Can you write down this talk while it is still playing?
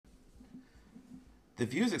The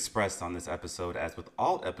views expressed on this episode, as with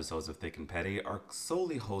all episodes of Thick and Petty, are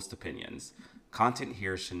solely host opinions. Content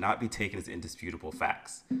here should not be taken as indisputable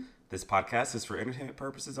facts. This podcast is for entertainment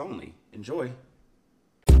purposes only. Enjoy.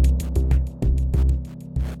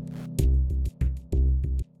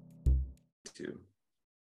 Two.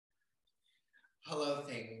 Hello,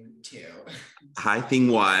 thing two. Hi,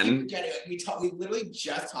 thing one. We literally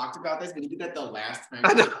just talked about this. We did that the last time.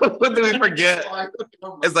 I know. What did we forget?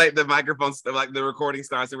 It's like the microphone, like the recording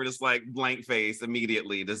starts, and we're just like blank face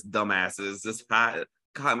immediately. Just dumbasses, just high.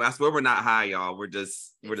 God, I swear we're not high, y'all. We're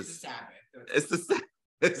just. The Sabbath.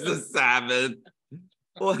 It's the Sabbath.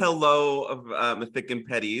 Well, hello, Thick and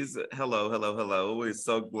Petties. Hello. We're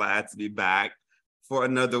so glad to be back for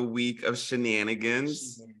another week of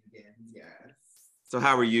shenanigans. Yes. So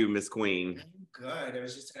how are you, Miss Queen? I'm good. I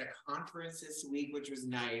was just at a conference this week, which was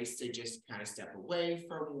nice to just kind of step away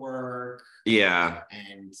from work. Yeah.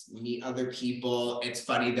 And meet other people. It's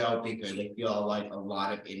funny though, because I feel like a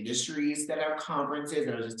lot of industries that have conferences,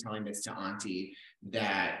 I was just telling this to Auntie,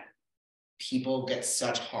 that people get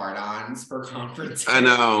such hard-ons for conferences. I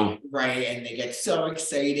know. Right. And they get so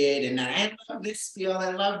excited. And I love this field.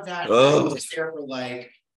 I love that. Oh. I'm just there for like,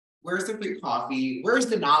 where's the free coffee? Where's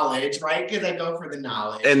the knowledge, right? Because I go for the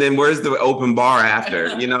knowledge. And then where's the open bar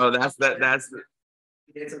after? You know, that's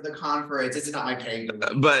it's at the conference. It's not my paying,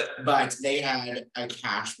 but they had a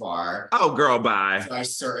cash bar. Oh, girl, bye. So I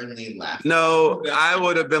certainly left. No, I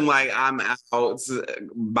would have been like, I'm out.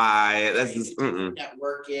 Bye. That's just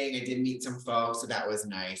networking. I did meet some folks, so that was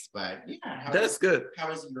nice. But yeah, that's good. How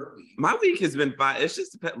was your week? My week has been fine. It's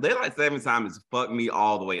just daylight saving time has fucked me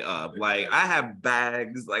all the way up. Like I have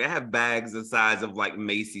bags the size of like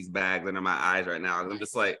Macy's bags under my eyes right now. I'm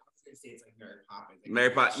just like. It's like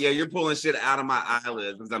Mary Poppins. Yeah, you're pulling shit out of my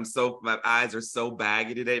eyelids because my eyes are so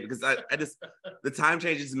baggy today because I just the time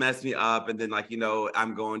changes mess me up, and then like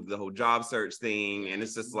I'm going to the whole job search thing, and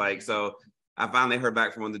it's just like so. I finally heard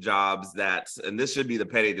back from one of the jobs and this should be the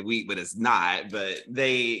petty of the week, but it's not. But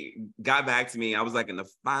they got back to me. I was like in the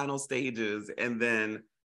final stages, and then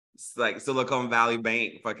like Silicon Valley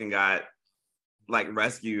Bank fucking got like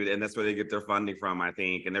rescued, and that's where they get their funding from, I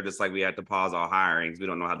think. And they're just like, we have to pause all hirings. We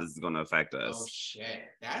don't know how this is going to affect us. Oh shit,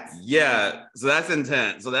 so that's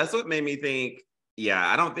intense. So that's what made me think. Yeah,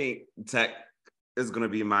 I don't think tech is going to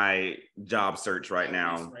be my job search right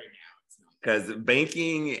now, because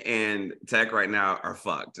banking and tech right now are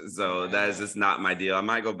fucked. So that is just not my deal.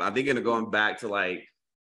 I'm thinking of going back to like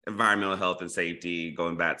environmental health and safety,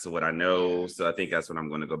 going back to what I know. So I think that's what I'm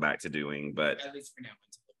going to go back to doing. But at least for now.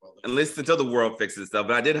 At least until the world fixes stuff.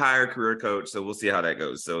 But I did hire a career coach, so we'll see how that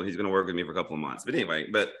goes. So he's going to work with me for a couple of months. But anyway,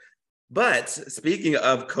 but speaking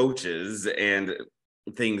of coaches and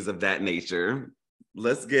things of that nature,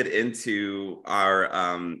 let's get into our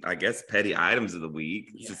I guess petty items of the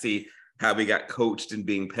week to see how we got coached in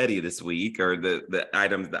being petty this week, or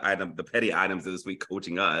the petty items of this week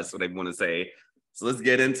coaching us, what I want to say. So let's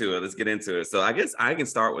get into it. So I guess I can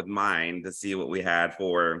start with mine to see what we had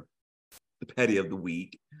for the petty of the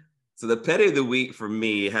week. So the petty of the week for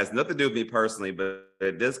me has nothing to do with me personally, but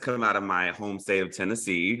it does come out of my home state of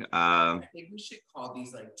Tennessee. I think we should call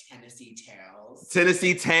these like Tennessee tales.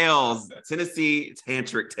 Tennessee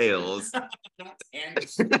tantric tales.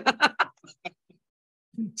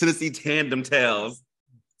 Tennessee tandem tales.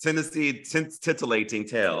 Tennessee titillating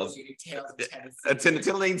tales.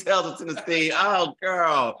 Titillating tales of Tennessee. Oh,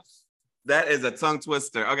 girl. That is a tongue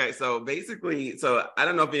twister. Okay, so basically, I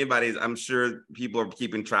don't know if I'm sure people are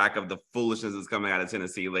keeping track of the foolishness that's coming out of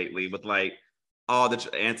Tennessee lately with like all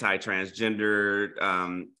the anti-transgender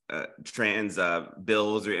trans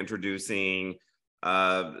bills they're introducing.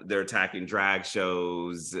 They're attacking drag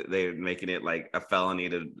shows. They're making it like a felony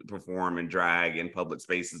to perform and drag in public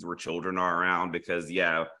spaces where children are around because,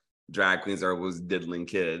 drag queens are always diddling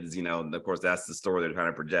kids, of course, that's the story they're trying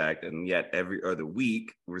to project. And yet every other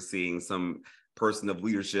week, we're seeing some person of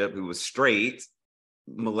leadership who was straight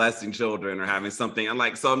molesting children or having something.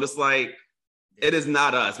 So I'm just like, it is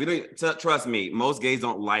not us. We don't trust me. Most gays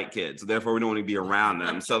don't like kids, so therefore we don't want to be around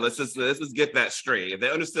them. So let's just get that straight. If they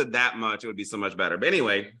understood that much, it would be so much better. But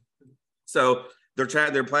anyway, so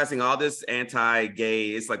they're passing all this anti-gay.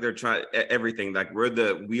 It's like they're trying everything. Like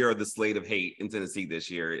we are the slate of hate in Tennessee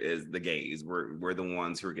this year is the gays. We're the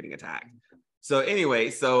ones who are getting attacked. So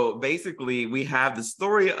anyway, so basically we have the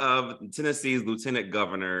story of Tennessee's Lieutenant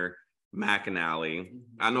Governor McAnally.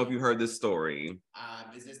 I don't know if you heard this story.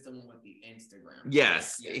 Is this the one with the Instagram?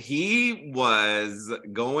 Yes. He was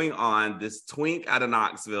going on this twink out of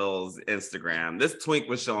Knoxville's Instagram. This twink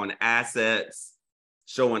was showing assets.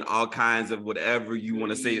 showing all kinds of whatever you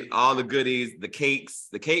want to say, all the goodies, the cakes.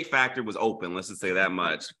 The cake factory was open, let's just say that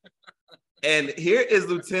much. And here is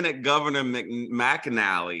Lieutenant Governor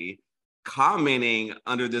McAnally commenting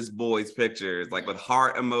under this boy's pictures, like with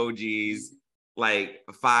heart emojis, like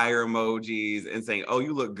fire emojis, and saying, "Oh,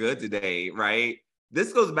 you look good today," right?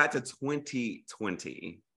 This goes back to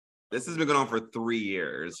 2020. This has been going on for 3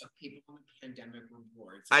 years. People on the pandemic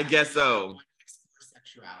reports. I guess so.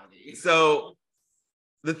 Sexuality. So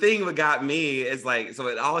the thing that got me is like, so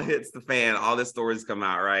it all hits the fan, all the stories come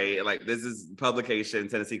out, right? Like this is publication in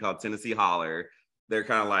Tennessee called Tennessee Holler. They're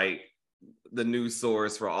kind of like the news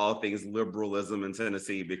source for all things liberalism in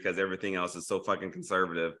Tennessee because everything else is so fucking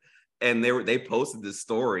conservative. And they posted this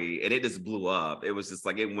story and it just blew up. It was just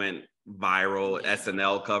like, it went viral.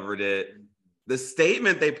 SNL covered it. The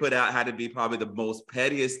statement they put out had to be probably the most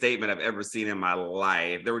pettiest statement I've ever seen in my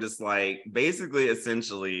life. They were just like, basically,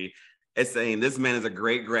 essentially, it's saying this man is a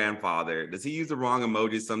great grandfather. Does he use the wrong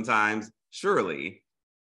emoji sometimes? Surely.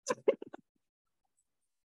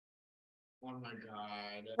 Oh my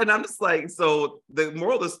God. And I'm just like, so the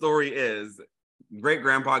moral of the story is great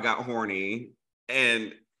grandpa got horny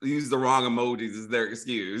and used the wrong emojis as their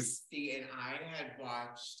excuse. See, and I had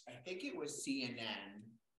watched, I think it was CNN,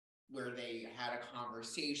 where they had a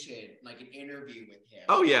conversation, like an interview with him.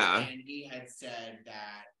 Oh, yeah. And he had said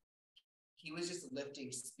that he was just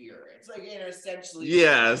lifting spirits, like, and essentially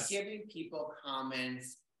yes, giving people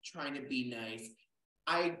comments, trying to be nice.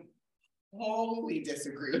 I totally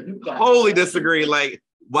disagree with that. Totally disagree. Like,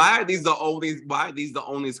 why are these the only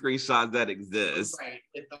screenshots that exist? Right,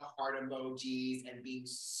 with the heart emojis and being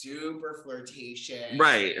super flirtatious.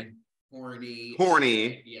 Right.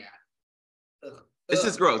 Horny. Yeah. Ugh. It's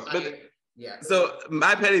just gross. But yeah. So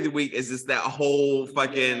my petty of the week is just that whole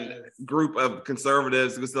fucking group of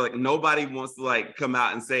conservatives who's like, nobody wants to like come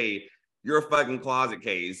out and say you're a fucking closet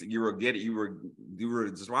case. You were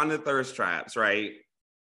just running the thirst traps, right?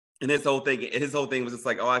 And his whole thing was just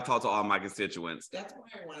like, oh, I talked to all my constituents. That's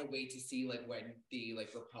why I want to wait to see like when the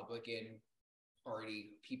like Republican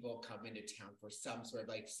Party people come into town for some sort of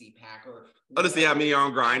like CPAC or to see how many are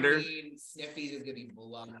on Grindr. I mean, Sniffies is gonna be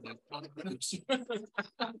blown.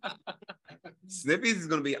 Sniffies is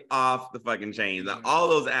gonna be off the fucking chain. All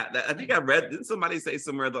those I think I read, didn't somebody say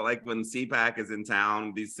somewhere that like when CPAC is in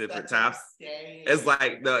town, these different taps, it's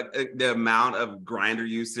like the amount of Grindr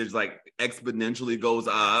usage like exponentially goes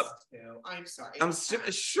up. I'm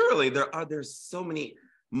sorry. Surely there's so many.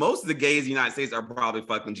 Most of the gays in the United States are probably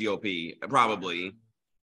fucking GOP. Probably.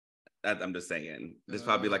 I'm just saying. It's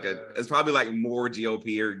probably like more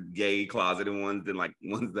GOP or gay closeted ones than like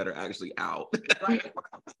ones that are actually out.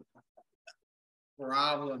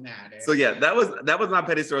 Problematic. So yeah, that was my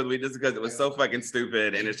petty story of the week just because it was so fucking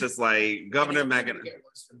stupid. And it's just like Governor McAnally.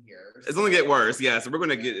 It's only get worse. Yeah. So we're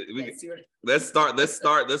gonna let's start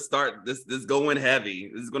this going heavy.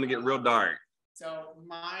 This is gonna get real dark. So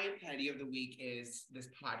my petty of the week is this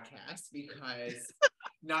podcast because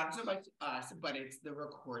not so much us, but it's the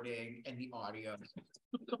recording and the audio.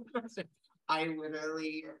 I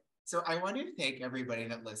want to thank everybody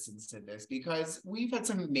that listens to this because we've had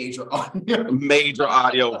some major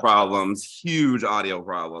audio problems, huge audio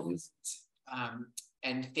problems.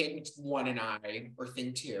 And Thing 1 and I, or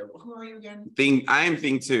Thing 2. Who are you again? I am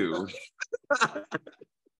Thing 2.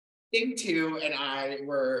 Thing 2 and I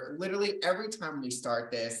were literally every time we start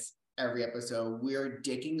this, every episode, we're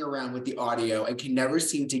dicking around with the audio and can never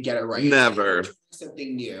seem to get it right. Never.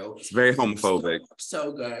 Something new. It's very homophobic.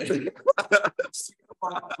 So good.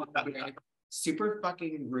 Super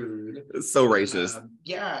fucking rude. It's so racist.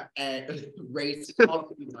 Yeah, and race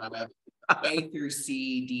A through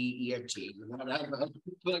C, D, E, F, G, whatever.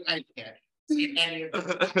 But I can't. And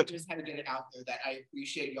I just had to get it out there that I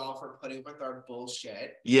appreciate y'all for putting with our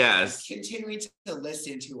bullshit. Yes. Continuing to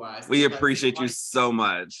listen to us. We appreciate you so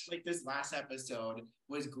much. Like this last episode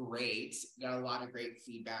was great. Got a lot of great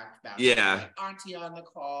feedback about like, Auntie on the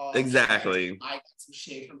call. Exactly. I got some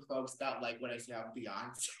shade from folks about like what I said about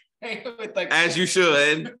Beyonce. With, like, as you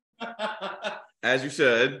should. As you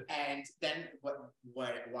should. And then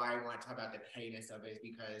why I want to talk about the pettiness of it is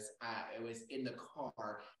because it was in the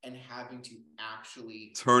car and having to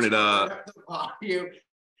actually turn it up the volume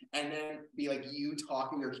and then be like you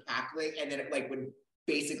talking or cackling and then it like would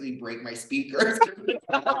basically break my speakers.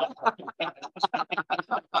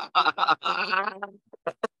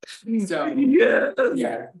 So yeah.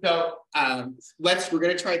 So we're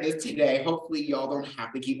gonna try this today. Hopefully y'all don't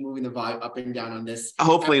have to keep moving the volume up and down on this.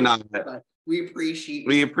 Hopefully not. But We appreciate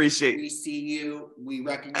We see you. We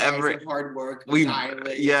recognize your hard work.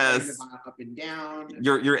 Yes. Up and down.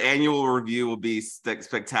 Your annual review will be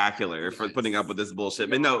spectacular for putting up with this bullshit.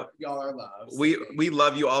 But no, y'all are loved. We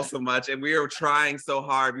love you all so much, and we are trying so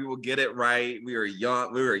hard. We will get it right. We are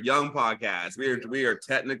young. We are a young podcast. We are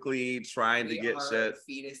technically trying to get shit.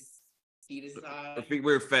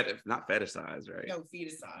 We're not fetishized, right? No,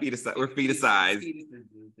 feticized. We're feticized.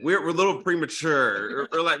 We're a little premature.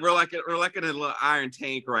 We're like in a little iron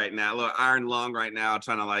tank right now, a little iron lung right now,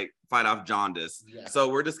 trying to like fight off jaundice. Yeah. So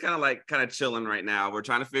we're just kind of chilling right now. We're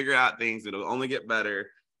trying to figure out things. It'll only get better.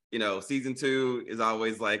 You know, season 2 is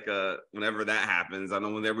always like whenever that happens. I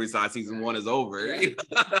know when everybody saw season 1 is over. Yeah.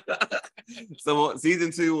 So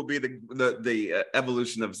season 2 will be the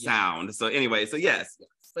evolution of sound. So anyway, so yes.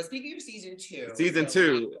 But speaking of season 2,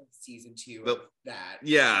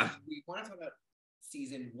 yeah, we want to talk about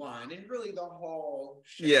season 1 and really the whole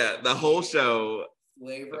show. Yeah, the whole show.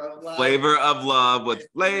 Flavor of Love with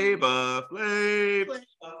Flavor.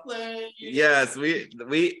 Yes,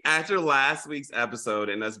 we after last week's episode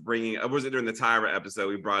and us bringing, was it during the Tyra episode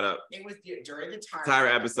we brought up? It was during the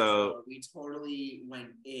Tyra episode. We totally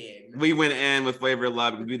went in. We went in with Flavor of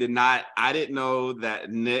Love. We did not. I didn't know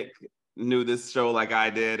that Nick knew this show like I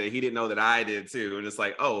did, and he didn't know that I did too. And it's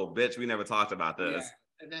like, oh, bitch, we never talked about this. Yeah.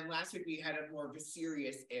 And then last week we had a more of a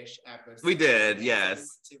serious-ish episode. We did,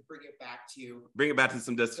 yes. To bring it back to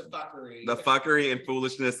some the fuckery. The fuckery and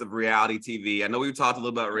foolishness of reality TV. I know we've talked a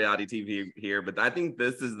little about reality TV here, but I think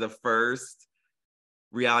this is the first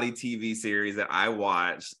reality TV series that I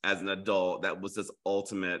watched as an adult that was just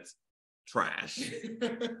ultimate trash.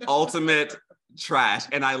 Ultimate trash.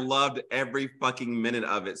 And I loved every fucking minute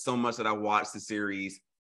of it so much that I watched the series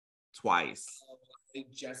twice. I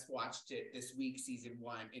just watched it this week, season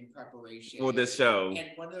 1, in preparation for this show. And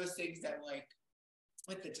one of those things that, like,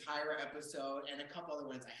 with the Tyra episode and a couple other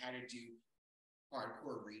ones, I had to do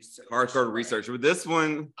hardcore research. With this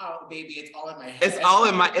one, oh baby, it's all in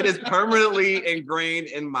my head. It is permanently ingrained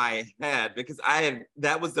in my head because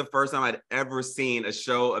that was the first time I'd ever seen a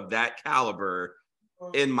show of that caliber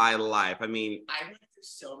in my life. I mean, I went through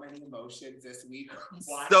so many emotions this week.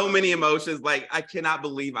 So many emotions. Like, I cannot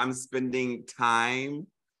believe I'm spending time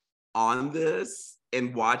on this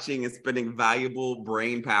and watching and spending valuable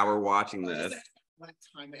brain power watching this. What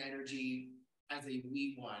time and energy as a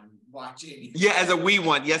wee one watching. Yeah, as a wee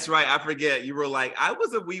one. Yes, right. I forget. You were like, I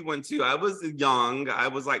was a wee one too. I was young. I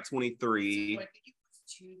was like 23. So I think it was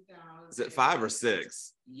 2000. Is it 5 or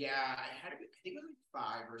 6? Yeah, I think it was like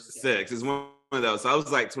 5 or 6. 6 is one of those. So I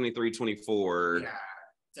was like 23, 24. Yeah.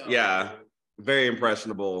 So, yeah. Very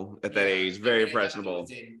impressionable at that age. Very impressionable. I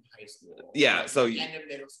was in high school. Yeah. So end of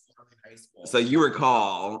middle school, high school. So you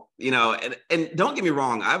recall, you know, and don't get me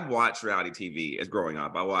wrong, I've watched reality TV as growing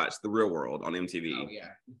up. I watched The Real World on MTV. Oh,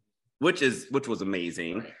 yeah. Which was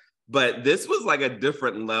amazing. Right. But this was like a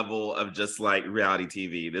different level of just like reality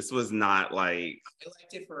TV. This was not like. I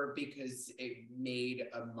liked it because it made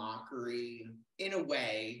a mockery in a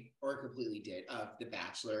way, or completely did, of The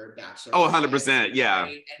Bachelor. Oh, 100%. Yeah.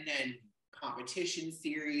 Right? And then competition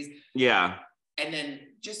series. Yeah. And then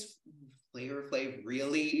just Flavor Flav,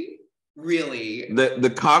 really.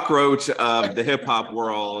 The cockroach of the hip hop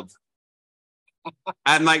world.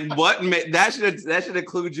 And like, that should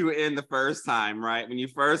include you in the first time, right? When you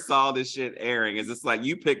first saw this shit airing, is it's like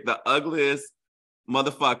you picked the ugliest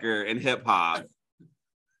motherfucker in hip hop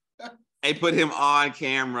and put him on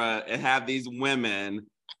camera and have these women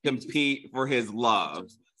compete for his love.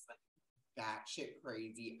 That shit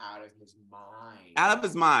crazy out of his mind. Out of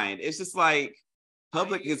his mind. It's just like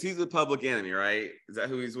because he's with Public Enemy, right? Is that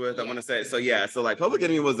who he's with? Yeah. I want to say. So yeah, so like Public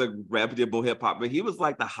Enemy was a reputable hip hop, but he was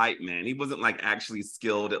like the hype man. He wasn't like actually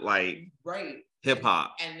skilled at like hip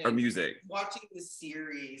hop or music. Watching the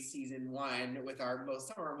series season 1 with some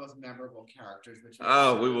of our most memorable characters, which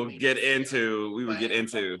we will get into.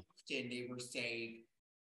 Often they were saying,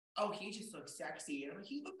 "Oh, he just looks sexy," and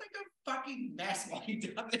he looked like a fucking mess walking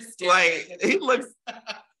down the stairs. Like he looks.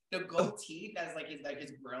 The gold teeth as like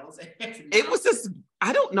his grills. It was just,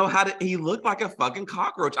 I don't know he looked like a fucking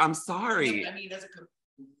cockroach. I'm sorry. No, I mean, that's a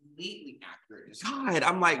completely accurate description. God,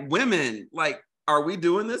 I'm like, women, like, are we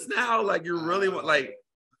doing this now? Like, you really want, like,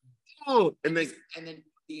 oh. And then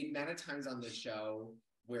the amount of times on the show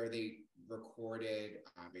where they recorded,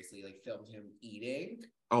 obviously, like filmed him eating.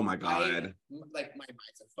 Oh my God. Like my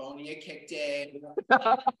misophonia kicked in.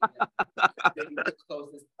 The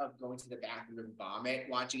closest of going to the bathroom and vomit,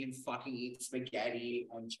 watching him fucking eat spaghetti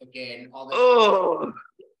and chicken, all this. Oh.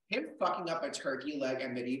 him fucking up a turkey leg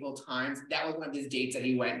at medieval times. That was one of his dates that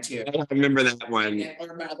he went to. I remember that one.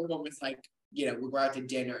 Or my other one was like, you know, we were out to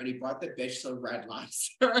dinner and he brought the bitch some Red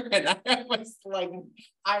Lobster. And I was like,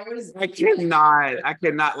 I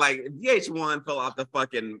cannot like VH1 fell off the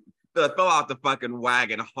fucking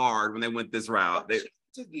wagon hard when they went this route. They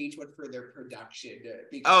to VH1 for their production.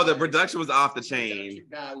 The production was off the chain.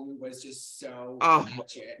 Value was just so. Oh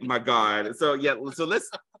my God. So yeah, so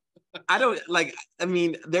let's. I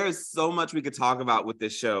mean, there's so much we could talk about with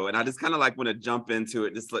this show, and I just kind of like want to jump into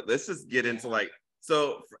it. Let's just get into like.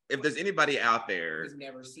 So if there's anybody out there who's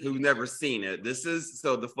never seen it, this is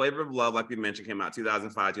the Flavor of Love, like we mentioned, came out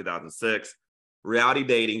 2005, 2006, reality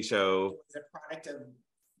dating show. It's a product of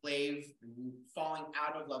Flav falling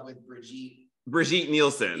out of love with Brigitte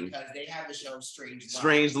Nielsen. Because they have the show Strange Love.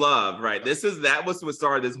 Strange Love, right. That was what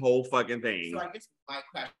started this whole fucking thing. So I guess my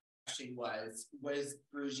question was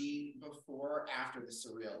Brigitte before or after the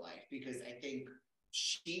Surreal Life? Because I think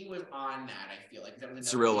she was on that, I feel like. That was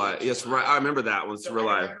Surreal Life. Yes, right. I remember that one, Surreal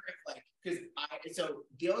Life.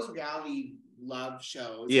 Those reality love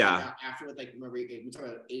shows. Yeah. After like remember we talked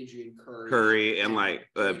about Adrian Curry and like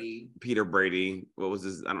Peter Brady. What was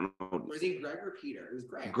his? I don't know. Was he Greg or Peter? It was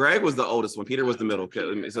Greg. Greg was the oldest one. Peter was the middle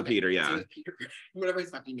kid. So Peter, yeah. So Peter, whatever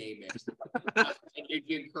his fucking name is. And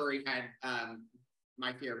Adrian Curry had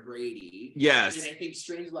My Fair Brady. Yes. And I think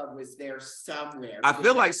Strange Love was there somewhere. I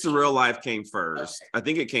feel like Surreal Life came first. Okay. I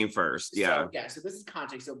think it came first. Yeah. So this is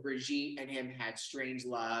context. So Brigitte and him had Strange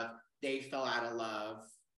Love. They fell out of love.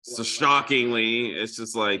 So shockingly, it's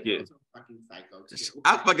just like it. Fucking psycho too.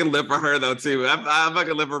 I fucking live for her though too. I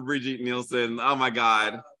fucking live for Brigitte Nielsen. Oh my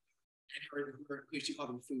God. And her she called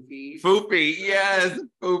him Foofy. Foofy, yes,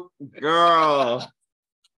 girl.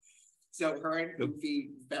 So her and Foofy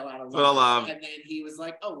fell out of love. And then he was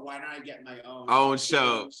like, oh, why don't I get my own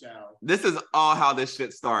show? This is all how this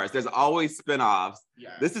shit starts. There's always spinoffs. Yeah.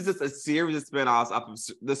 This is just a series of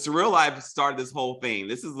spinoffs. The Surreal Life started this whole thing.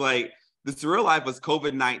 This is like, the Surreal Life was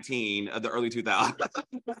COVID-19 of the early 2000s.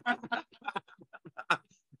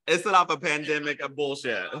 It set off a pandemic of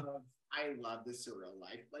bullshit. I love the Surreal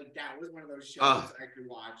Life. Like that was one of those shows I could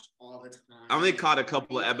watch all the time. I only caught a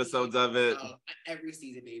couple of episodes of it. Every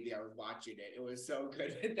season, maybe I was watching it. It was so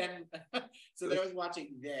good. And then, so then I was watching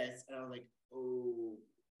this, and I was like, oh,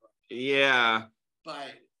 yeah.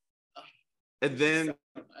 But and then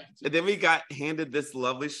we got handed this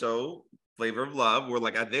lovely show, Flavor of Love, where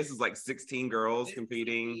like this is like 16 girls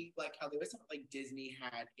competing. Like how they was like Disney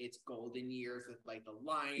had its golden years with like the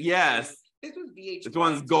Lion. Yes. This was VH1. This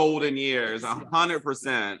one's golden years,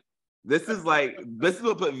 100%. This is what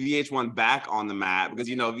put VH1 back on the map, because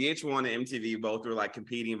you know VH1 and MTV both were like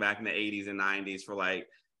competing back in the 80s and 90s for like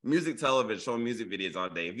music television, showing music videos all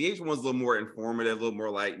day. VH1 was a little more informative, a little more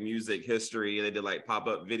like music history. They did like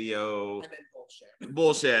pop-up video. And then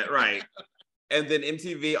bullshit, right. And then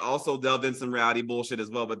MTV also delved in some reality bullshit as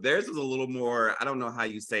well, but theirs was a little more, I don't know how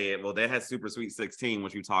you say it. Well, they had Super Sweet 16,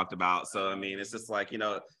 which you talked about. So, I mean, it's just like, you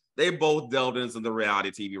know, they both delved into the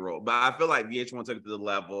reality TV role. But I feel like VH1 took it to the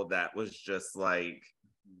level that was just like,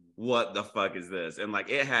 what the fuck is this? And like,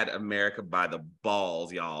 it had America by the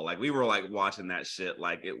balls, y'all. Like, we were like watching that shit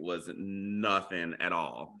like it was nothing at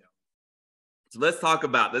all. So let's talk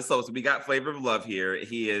about this. So we got Flavor of Love here.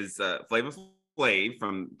 He is Flavor Flav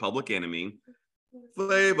from Public Enemy.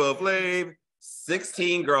 Flavor Flav.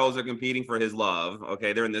 16 girls are competing for his love.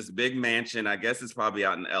 Okay, they're in this big mansion. I guess it's probably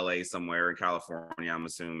out in LA somewhere in California, I'm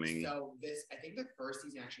assuming. So I think the first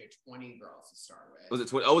season actually had 20 girls to start with. Was it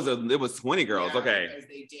 20? Oh, it was 20 girls. Yeah, okay. Because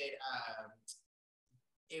they did,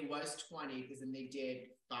 it was 20 because then they did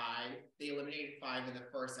 5. They eliminated 5 in the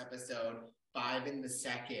first episode, 5 in the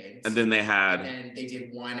second. And then they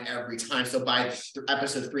did 1 every time. So by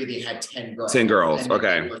episode 3, they had 10 girls. 10 girls. And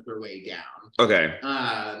okay. They worked their way down. Okay.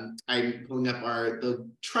 I'm pulling up the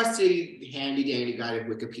trusty handy dandy guide of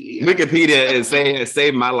Wikipedia. Wikipedia has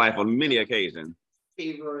saved my life on many occasions.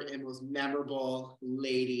 Favorite and most memorable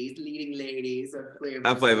leading ladies of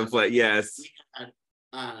Flavor Flav, yes. We had,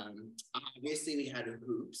 obviously we had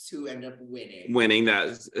Hoops, who ended up winning.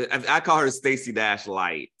 I call her Stacey Dash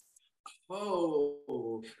Light.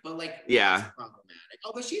 Oh, but like, yeah, problematic.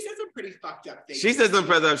 Although she said some pretty fucked up things. She said some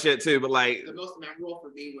fucked up shit too, but like the most memorable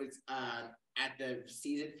for me was at the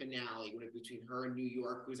season finale when it was between her and New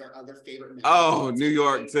York, who's our other favorite member. Oh, New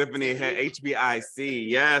York, Tiffany had HBIC.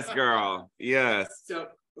 Yes, girl. Yes. So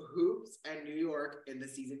Hoops and New York in the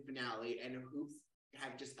season finale, and Hoops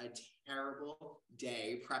had just a terrible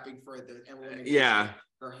day prepping for the elimination. Yeah.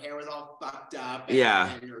 Her hair was all fucked up.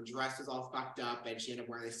 And her dress was all fucked up. And she ended up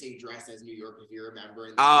wearing the same dress as New York, if you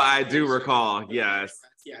remember. Oh, I do recall. Yes.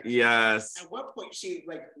 Yeah. Yes. At one point, she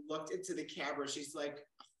like looked into the camera. She's like,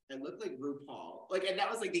 I look like RuPaul. Like, and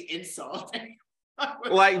that was like the insult.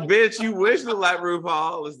 Like, bitch, you wish you like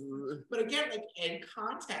RuPaul. But again, like in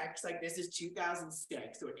context, like this is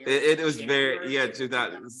 2006. So it was very,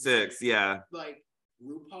 2006. Yeah. Like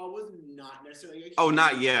RuPaul was not necessarily a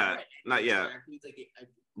not yet. Not yet.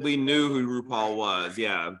 We knew who RuPaul was.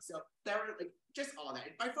 Yeah. So that were like just all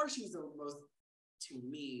that. By far, she was the most, to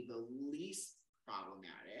me, the least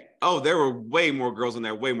problematic. Oh, there were way more girls in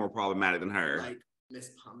there, way more problematic than her. Like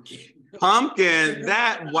Miss Pumpkin. Pumpkin,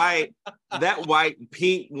 that white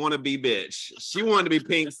pink wannabe bitch. She wanted to be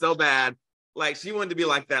pink so bad. Like she wanted to be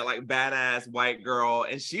like that, like badass white girl.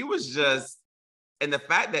 And she was just, and the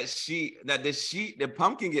fact that the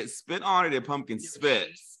Pumpkin gets spit on, or did Pumpkin spit?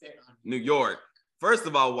 New York. First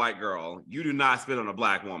of all, white girl, you do not spit on a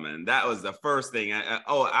black woman. That was the first thing.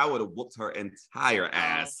 I would have whooped her entire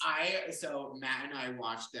ass. So Matt and I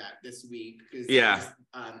watched that this week because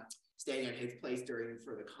staying at his place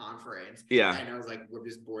for the conference. Yeah. And I was like, we're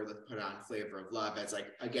just bored. Let's put on Flavor of Love as like,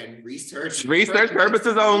 again, research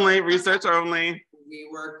purposes only. Research only. We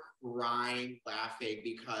were crying, laughing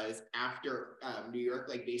because after New York,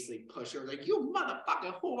 like basically pushed her, like, you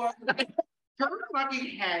motherfucking whore. Her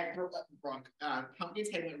fucking head, Pumpkin's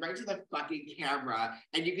head went right to the fucking camera,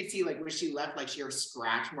 and you could see like when she left, like she had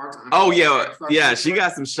scratch marks on her. Oh yeah, she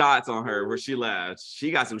got some shots on her where she left.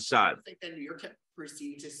 She got some shots. I think then New York kept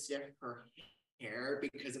proceeding to sift her hair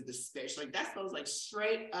because of the spit. She's like, that smells like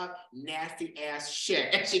straight up nasty ass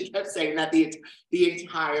shit, and she kept saying that the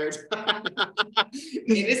entire time.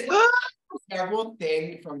 It is a terrible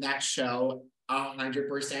thing from that show.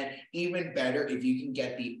 100%. Even better if you can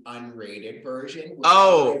get the unrated version.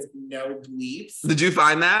 With no bleeps. Did you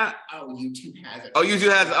find that? Oh, YouTube has it. Oh,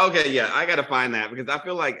 YouTube has it. Okay, yeah, I gotta find that because I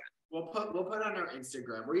feel like we'll put on our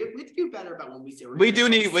Instagram. We have to do better about when we say we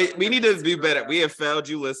need to do better. We have failed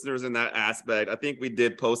you listeners in that aspect. I think we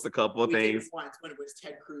did post a couple of things. Did once when it was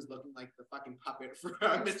Ted Cruz looking like the fucking puppet from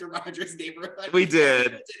Mr. Rogers' Neighborhood. We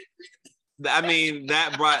did. I mean,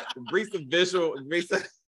 that brought Risa.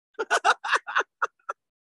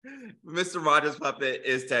 Mr. Rogers' puppet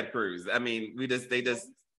is Ted Cruz. I mean,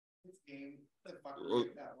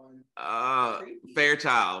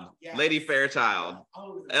 Fairchild, yes. Lady Fairchild,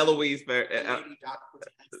 Eloise Fair.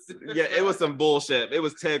 Yeah, it was some bullshit. It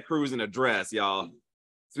was Ted Cruz in a dress, y'all.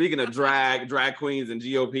 Speaking of drag queens and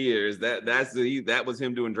GOPers, that was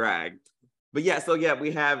him doing drag. But yeah,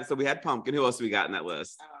 we had Pumpkin. Who else we got in that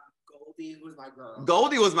list? Goldie was my girl.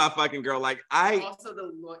 Goldie was my fucking girl. Like also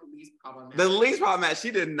the least problematic. The least problematic.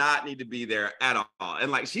 She did not need to be there at all,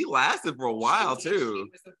 and like she lasted for a while too.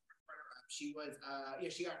 She was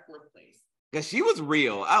she got 4th place. Yeah, she was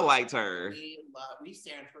real. I liked her. We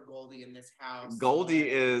stand for Goldie in this house. Goldie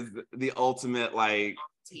is the ultimate like.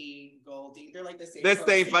 Goldie, they're like the same. The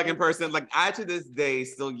same fucking person. Like I to this day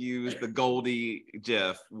still use the Goldie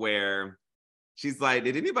gif where. She's like,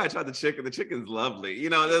 did anybody try the chicken? The chicken's lovely. You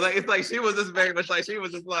know, it's like she was just very much like, she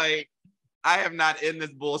was just like, I am not in this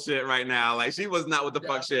bullshit right now. Like, she was not with the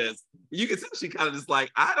fuck shit. You can tell she kind of just like,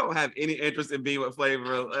 I don't have any interest in being with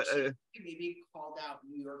Flavor. She maybe called out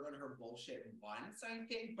New York on her bullshit once, I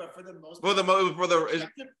think, but for the most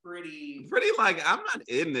pretty like, I'm not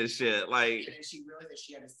in this shit. Like, and she realized that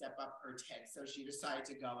she had to step up her tits, so she decided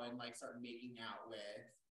to go and like start making out with.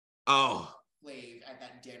 Flav at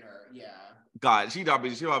that dinner, yeah. God, she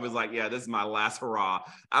always like, yeah, this is my last hurrah.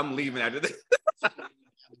 I'm leaving after this.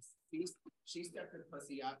 She stepped her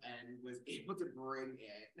pussy up and was able to bring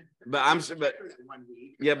it. But I'm sure, but 1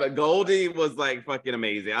 week. Yeah, but Goldie was like fucking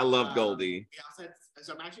amazing. I love Goldie.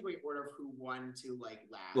 So I'm actually going to order who won to like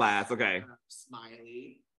last. Okay.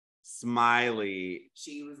 Smiley.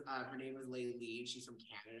 She was her name was Layleen. She's from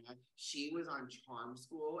Canada. She was on Charm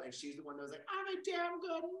School, and she's the one that was like, "I'm a damn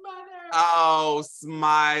good mother." Oh,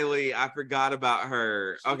 Smiley! I forgot about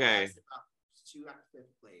her. Okay. She got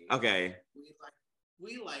 5th place. Okay.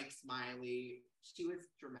 We like Smiley. She was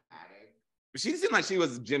dramatic. She seemed like she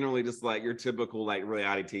was generally just like your typical like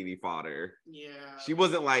reality TV fodder. Yeah. She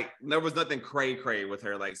wasn't like there was nothing cray with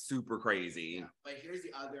her like super crazy. Yeah. But here's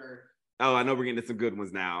the other. Oh, I know we're getting to some good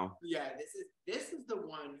ones now. Yeah, this is the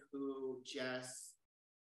one who just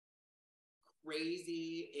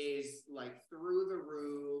crazy is like through the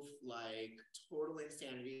roof, like total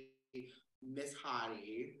insanity. Miss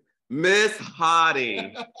Hottie.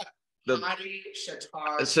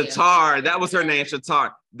 Shatar, that was her name,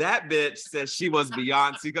 Shatar. That bitch said she was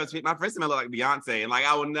Beyonce because my first name looked like Beyonce, and like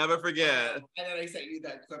I will never forget. And then I sent you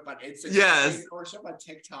that clip on Instagram. Yes. Or show on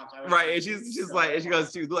TikTok. Right, and she's like, and she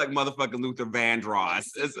goes, she look like motherfucking Luther Vandross.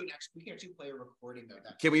 We can actually play a recording though.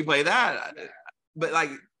 Can we play that? Yeah. But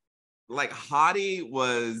like Hottie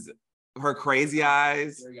was her crazy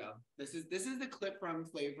eyes. There we go. This is the clip from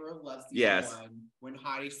Flavor of Love season 1 when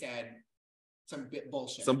Hottie said some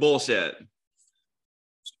bullshit. Some bullshit.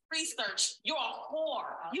 Research. You're a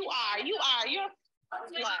whore. You are. You're a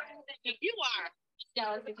slut. You are.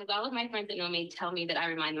 Jealous because all of my friends that know me tell me that I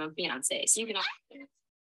remind them of Beyonce. So you can.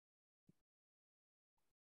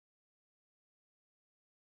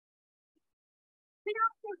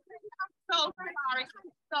 So sorry.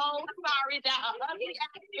 So sorry that a ugly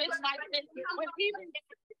bitch like this when people.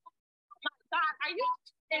 My God, are you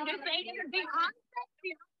in the same as Beyonce?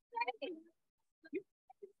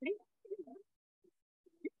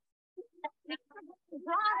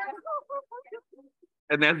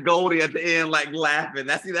 And that's Goldie at the end, like laughing.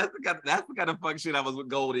 That's the kind of fuck shit I was with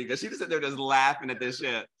Goldie, because she just sit there just laughing at this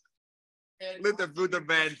shit. Luther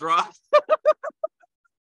Vandross.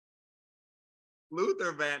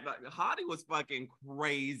 Luther Vandross. Hottie was fucking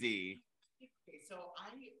crazy. Okay, so I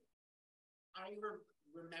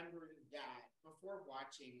remember that before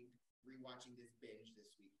rewatching this binge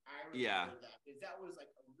this week. I remember that because that was like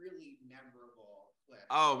a really memorable clip.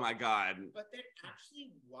 Oh my God. But then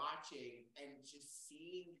actually watching and just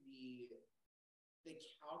seeing the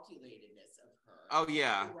calculatedness of her. Oh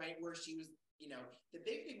yeah. Right, where she was, the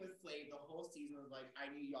big thing with Flav the whole season was like, I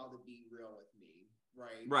need y'all to be real with me.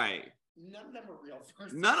 Right. Right. None of them are real.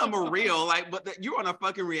 None of them are real. Like, but you're on a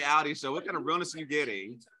fucking reality show. What kind of realness are you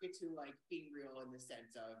getting? You took it to like being real in the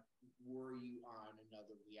sense of, were you on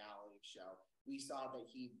another reality show? We saw that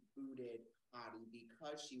he booted Hottie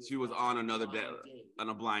because she was on another date. On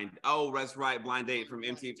a blind. Oh, that's right, blind date from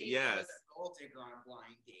MTV. Yes. A gold digger on a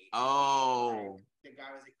blind date. Oh. The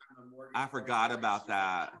guy was like, I'm a mortgage. I forgot about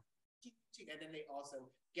that. And then they also,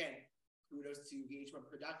 again, kudos to VH1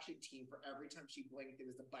 production team for every time she blinked, it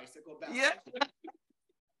was a bicycle belt. Yeah.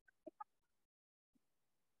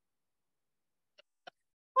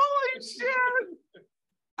 Holy shit.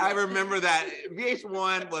 I remember that.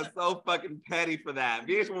 VH1 was so fucking petty for that.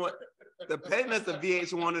 VH1, the pettiness of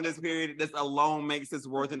VH1 in this period, this alone makes this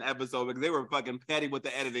worth an episode because they were fucking petty with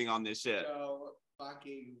the editing on this shit. So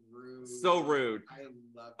fucking rude. So rude. I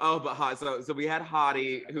love it. Oh, but hot. So we had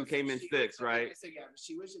Hottie who came in sixth, right? So yeah,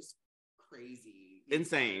 she was just crazy.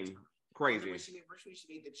 Insane. Crazy. When she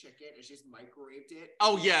made the chicken and she just microwaved it.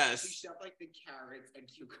 Oh yes. She shoved like the carrots and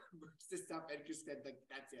cucumbers and stuff and just said like,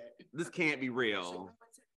 that's it. This can't be real.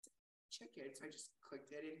 Chicken, so I just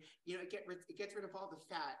clicked it, and it gets rid of all the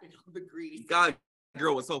fat and all the grease. God,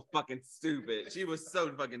 girl was so fucking stupid. She was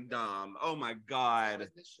so fucking dumb. Oh my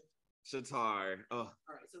God. Shatar. Oh.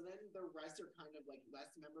 All right, so then the rest are kind of like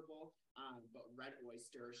less memorable. But Red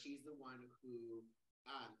Oyster, she's the one who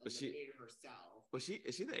eliminated herself. Is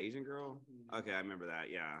she the Asian girl? Mm-hmm. Okay, I remember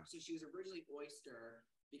that. Yeah. So she was originally Oyster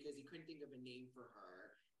because he couldn't think of a name for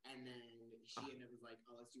her, and then she ended up was like,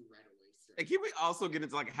 "Oh, let's do Red Oyster." And can we also get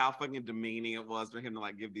into like how fucking demeaning it was for him to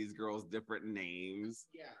like give these girls different names?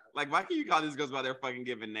 Yeah. Like, why can't you call these girls by their fucking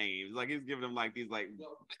given names? Like, he's giving them like these like.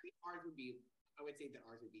 Well, I think ours would be. I would say that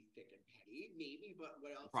ours would be thick and petty, maybe. But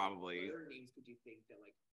what else? Probably. What other names could you think that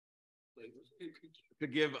like flavors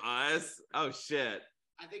could give us? Oh shit.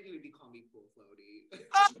 I think it would be call me Pool Floaty.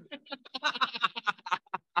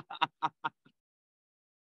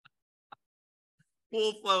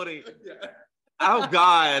 Pool Floaty. Yeah. Oh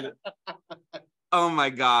God. Oh my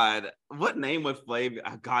God. What name would Flav?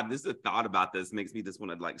 Oh God, this is a thought about this makes me just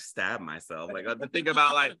want to like stab myself. Like to think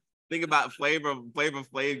about Flavor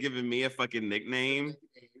Flav giving me a fucking nickname.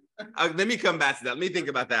 Let me come back to that. Let me think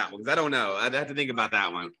about that one because I don't know. I'd have to think about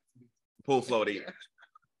that one. Pool Floaty.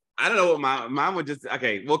 I don't know what mine would just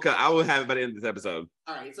okay. Well, I will have it by the end of this episode.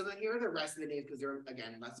 All right, so then here are the rest of the names because they're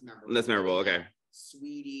again less memorable. Less memorable, okay.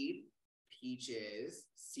 Sweetie, Peaches,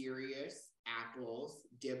 Sirius, Apples,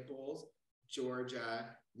 Dimples, Georgia,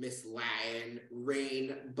 Miss Latin,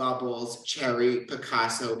 Rain, Bubbles, Cherry,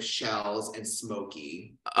 Picasso, Shells, and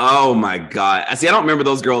Smokey. Oh my God! See, I don't remember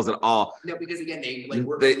those girls at all. No, because again, they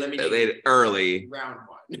were eliminated early. Round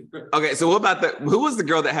one. Okay, so what about who was the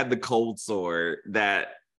girl that had the cold sore that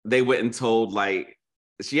they went and told like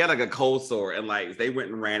she had like a cold sore and like they went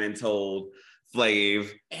and ran and told Flav.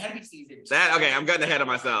 It had to be season 2. That okay, I'm getting ahead of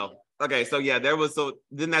myself. Okay, so yeah, then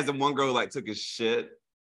there's the one girl who like took his shit.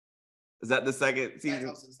 Is that the second season?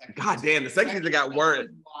 Also the second God damn, the second season got worse.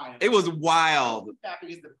 Wild. It was wild. That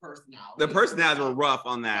because the personality. The personalities were rough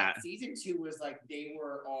on that. Like, season 2 was like they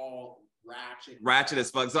were all ratchet. Ratchet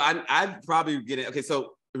as fuck. So I'd probably get it. Okay,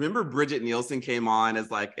 so remember Bridget Nielsen came on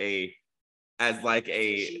as like a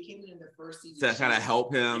She came in the first season to kind of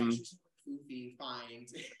help him. Foofy find.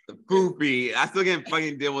 Foofy. I still can't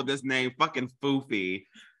fucking deal with this name. Fucking Foofy.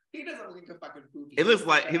 He doesn't look like a fucking Foofy.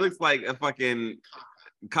 He looks like a fucking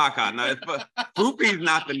caca. No, Foofy's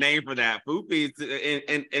not the name for that. Foofy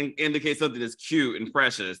indicates something that's cute and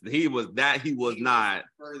precious. He was not.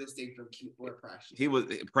 Furthest thing from cute or precious. He was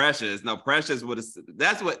precious. No, precious would have.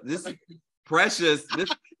 That's what this precious.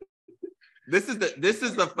 This is the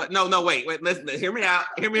no wait listen, hear me out.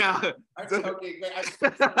 I'm joking. I'm so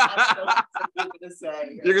gonna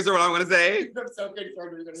say. You're gonna say what I'm gonna say. I'm so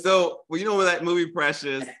concerned. So well, you know that movie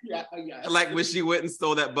Precious. Yeah, yes. Like when she went and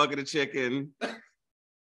stole that bucket of chicken.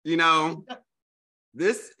 You know,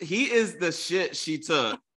 he is the shit she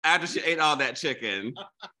took after she ate all that chicken.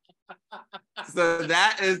 So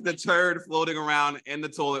that is the turd floating around in the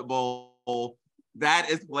toilet bowl. That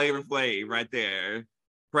is Flavor Flav right there.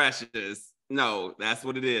 Precious. No, that's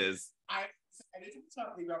what it is. I need to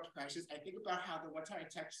talk about Precious. I think about how the one time I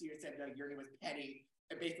texted you and said your name was Petty,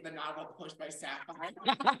 and based on the novel Pushed by Sapphire.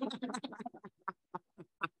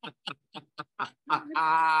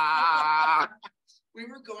 We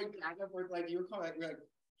were going back and forth, like you were calling like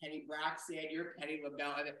Penny Braxton, you're Penny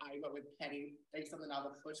LaBelle, and then I went with Penny based on the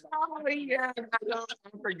novel Pushed by Oh yeah, I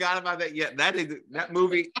forgot about that. Yeah, that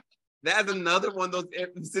movie. That's another one of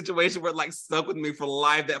those situations where it like stuck with me for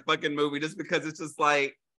life, that fucking movie, just because it's just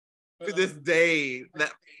like to this day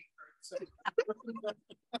that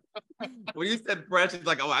when you said Precious,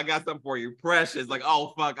 like, oh, I got something for you. Precious, like,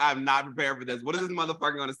 oh fuck, I'm not prepared for this. What is this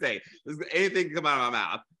motherfucker gonna say? Anything can come out of my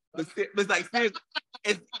mouth. But it's like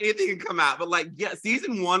anything can come out. But like, yeah,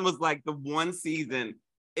 season 1 was like the one season.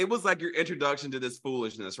 It was like your introduction to this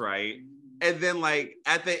foolishness, right? And then like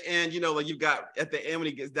at the end, you know, like you've got at the end when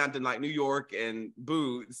he gets down to like New York and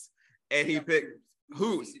Boots, and he picked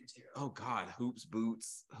Hoops. Oh God, Hoops.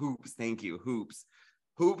 Thank you, Hoops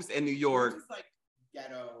in New York. It's like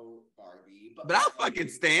ghetto Barbie, but I'll fucking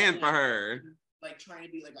stand for her. Like trying to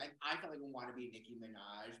be like I felt like I want to be Nicki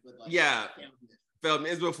Minaj, but like yeah,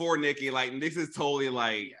 it's before Nicki. Like this is totally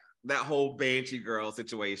like that whole Banshee girl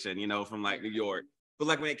situation, you know, from like New York. But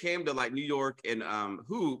like when it came to like New York and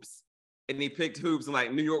Hoops. And he picked Hoops, and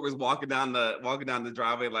like New York was walking down the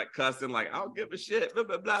driveway, like cussing, like I don't give a shit, blah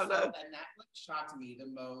blah blah. blah. And that what shocked me the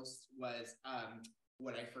most was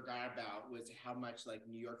what I forgot about was how much like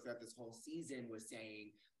New York throughout this whole season was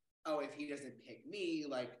saying, oh, if he doesn't pick me,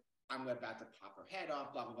 like I'm about to pop her head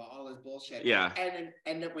off, blah blah blah, all this bullshit. Yeah. And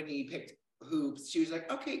then when he picked Hoops, she was like,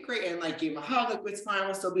 okay, great, and like gave him a hug, like it's fine,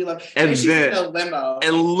 we'll still be like, and she's in a limo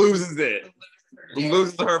and loses it.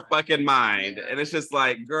 Loses her fucking mind. And it's just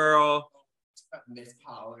like, girl. Miss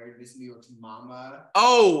Pollard, Miss New York's mama.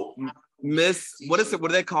 Oh, Miss, what is it? What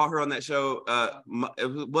do they call her on that show?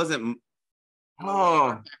 It wasn't.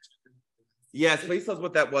 Oh, yes. Please tell us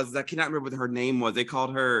what that was. I cannot remember what her name was. They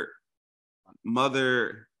called her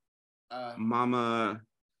Mother, Mama.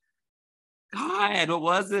 God, what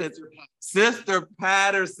was it? Sister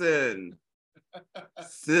Patterson.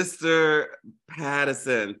 Sister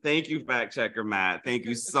Patterson. Thank you, fact checker Matt. Thank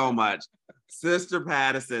you so much. Sister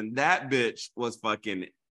Patterson, that bitch was fucking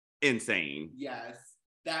insane. Yes,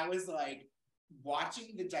 that was like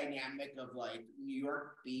watching the dynamic of like New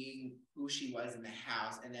York being who she was in the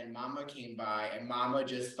house, and then Mama came by, and Mama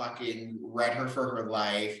just fucking read her for her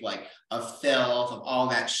life, like a filth of all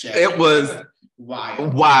that shit. It was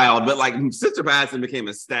wild, but like Sister Patterson became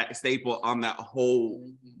a staple on that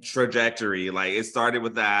whole trajectory. Like it started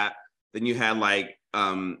with that. Then you had like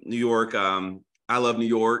New York. I Love New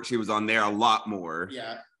York. She was on there a lot more.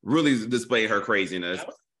 Yeah. Really displayed her craziness.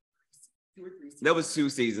 That was 2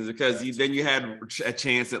 seasons because then you had A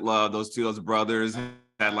Chance at Love. Those brothers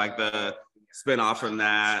had like the spinoff from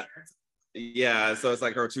that. Yeah, so it's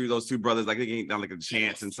like those two brothers, like they ain't done like a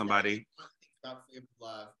chance in somebody. Girl,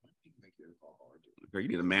 you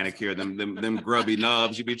need a manicure. Them grubby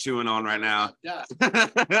nubs you be chewing on right now.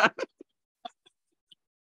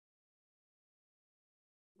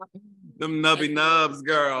 Them nubby nubs,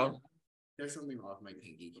 girl. There's something wrong with my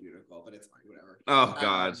pinky cuticle, but it's fine, whatever. Oh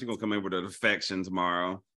God, she's gonna come in with an infection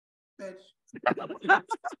tomorrow. Bitch.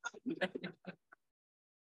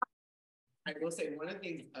 I will say one of the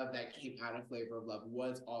things that came out of Flavor of Love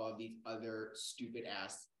was all of these other stupid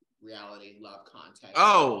ass reality love contest.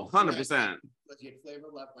 Oh, 100%. You had Flavor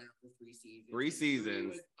Love went for 3 seasons. 3 seasons. It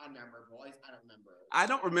was unmemorable. I don't remember. I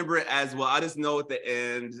don't remember it as well. I just know at the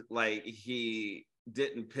end, like, he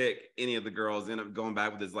didn't pick any of the girls, ended up going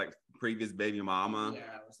back with his like previous baby mama. Yeah,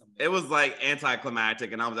 or something. It was like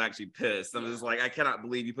anticlimactic, and I was actually pissed. I was just like, I cannot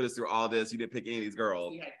believe you put us through all this. You didn't pick any of these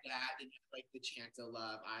girls. You had that, and you had like the Chance of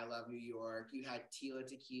Love, I Love New York. You had Tila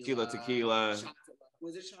Tequila. Tequila.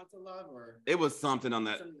 Was it Shots of Love or? It was something on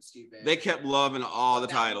that. Something stupid. They kept loving all the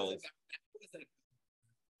titles. Was like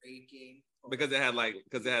breaking. Because it had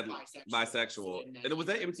bisexual. And was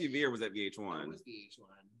that MTV or was that VH1? It was VH1.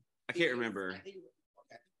 I can't remember. I think it was,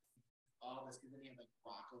 all this, because then you had like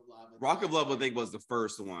Rock of Love. Rock of Love, I think, was the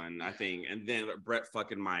first one, I think. And then Brett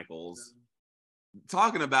fucking Michaels.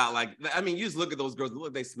 Talking about, like, I mean, you just look at those girls,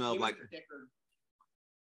 look, they smell like.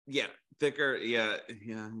 Thicker,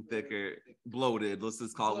 thicker, bloated. Let's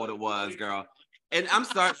just call it what it was, girl. And I'm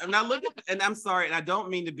sorry, I'm sorry, and I don't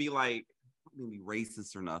mean to be like, be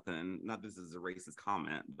racist or nothing. Not this is a racist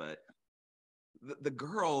comment, but the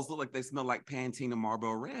girls look like they smell like Pantene and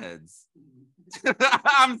Marlboro Reds.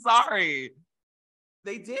 I'm sorry.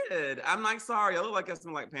 They did. I'm like, sorry. I look like I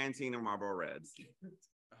smell like Pantene and Marlboro Reds.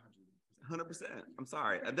 100%. I'm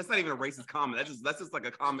sorry. That's not even a racist comment. That's just like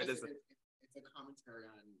a comment. It's a commentary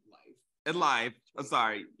on life. In life. I'm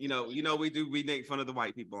sorry. You know, we make fun of the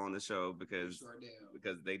white people on the show because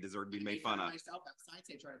they deserve to be made fun of. Myself outside,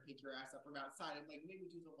 say trying to pick your ass up from outside. I'm like, maybe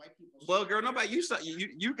do the white people. Well, girl, nobody.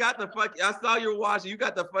 You got the fuck. I saw your watch. You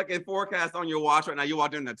got the fucking forecast on your watch right now. You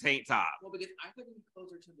walked in the tank top. Well, because I couldn't be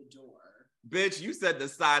closer to the door. Bitch, you said the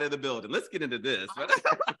side of the building. Let's get into this.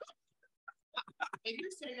 If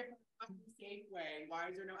you're saying it from the safe way, why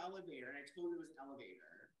is there no elevator? And I told you it was an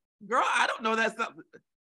elevator. Girl, I don't know that stuff.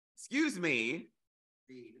 Excuse me.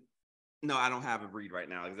 Read. No, I don't have a read right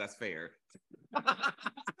now because that's fair.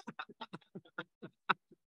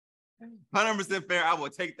 100% fair. I will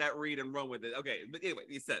take that read and run with it. Okay, but anyway,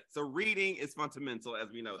 you said so. Reading is fundamental,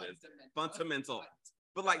 as we know this. Fundamental.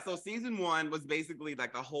 But like, so season 1 was basically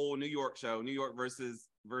like a whole New York show. New York versus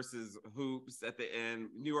Hoops at the end.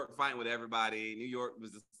 New York fighting with everybody. New York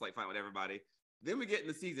was just like fighting with everybody. Then we get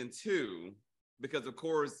into season 2 because, of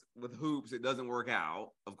course, with Hoops it doesn't work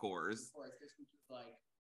out. Of course, because like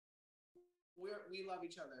we love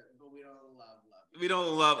each other, but we don't love. We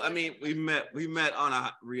don't love. I mean, we met on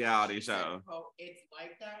a reality show. Oh, it's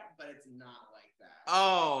like that, but it's not like that.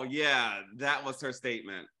 Oh yeah, that was her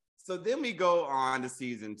statement. So then we go on to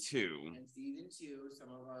season 2. And season 2, some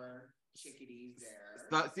of our chickadees there.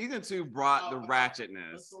 So season 2 brought the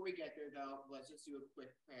ratchetness. Before we get there, though, let's just do a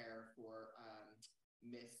quick prayer for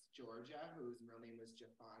Miss Georgia, whose real name was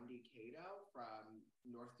Jafandi Cato from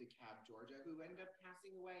North DeKalb, Georgia, who ended up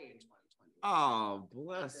passing away in 2020. Oh,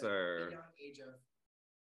 bless her. At the young age of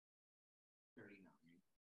 39.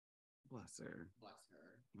 Bless her. Bless her.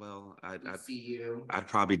 Well, I'd see you. I'd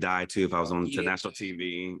probably die too if I was on national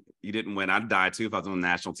TV. You didn't win. I'd die too if I was on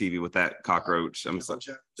national TV with that cockroach. I'm so.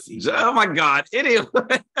 Oh my God! Anyway.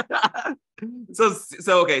 So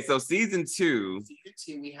okay. So season 2. Season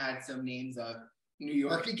 2, we had some names of New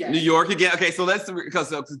York again. New York again. Okay, so let's because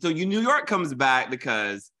so New York comes back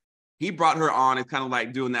because he brought her on. It's kind of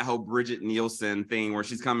like doing that whole Bridget Nielsen thing where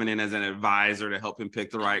she's coming in as an advisor to help him pick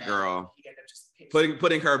the right girl.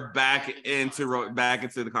 Putting her back into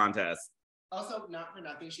the contest. Also, not for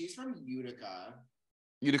nothing, she's from Utica.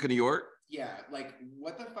 Utica, New York? Yeah, like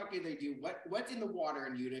what the fuck did they do? What's in the water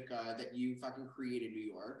in Utica that you fucking created New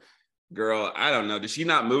York? Girl, I don't know. Did she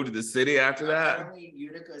not move to the city after that? Apparently,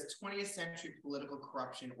 Utica's 20th century political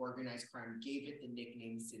corruption, organized crime gave it the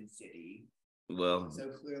nickname Sin City. Well, so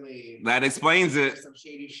clearly that explains it. Some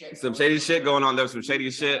shady shit. Some shady shit going on there. Some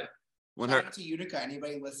shady shit. Shout out to Utica.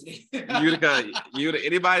 Anybody listening? Utica.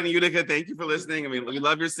 Anybody in Utica? Thank you for listening. I mean, we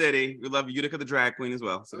love your city. We love Utica, the drag queen, as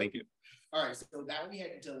well. So thank you. All right. So that we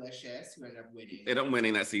had Delicious, who ended up winning. Ended up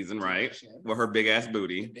winning that season, right? With her big ass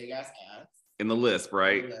booty. Big ass ass. In the lisp,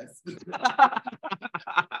 right? She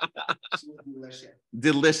was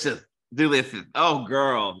delicious. Delicious. Oh,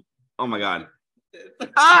 girl. Oh my God.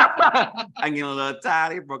 I'm getting a little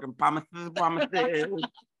tired. Broken promises.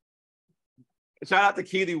 Shout out to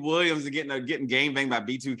Keely Williams and getting game banged by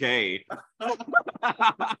B2K.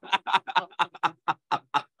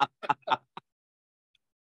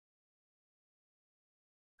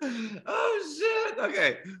 Oh shit.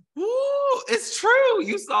 Okay. Woo, it's true.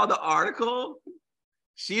 You saw the article.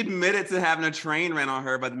 She admitted to having a train ran on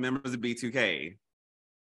her by the members of B2K.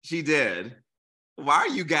 She did. Why are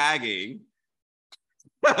you gagging?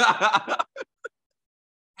 I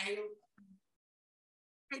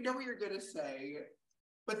know what you're gonna say,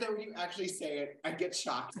 But then when you actually say it, I get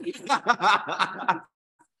shocked.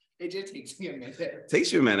 It just takes me a minute.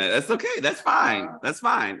 Takes you a minute. That's okay. That's fine. That's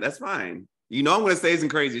fine. That's fine. You know I'm gonna say some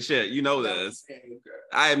crazy shit. You know this.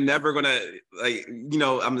 I am never gonna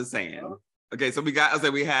I'm just saying. Okay, so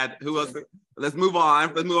we had who else? Let's move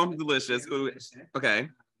on. Let's move on to Delicious. Okay.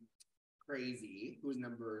 Crazy. Who's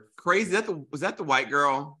number? Crazy. Was that the white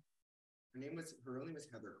girl? Her name was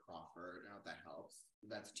Heather Crawford. I don't know if that helps.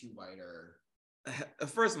 That's too whiter.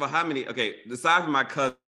 First of all, how many? Okay, aside from my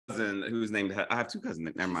cousin who's named, I have two cousins.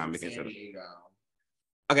 Never mind. San Diego.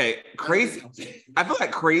 Okay, Crazy. I feel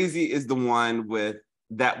like Crazy is the one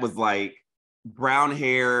that was like brown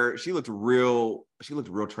hair. She looked real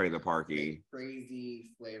trailer parky. Crazy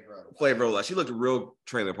Flavor. She looked real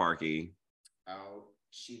trailer parky. Oh,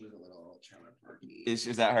 she was a little trailer parky.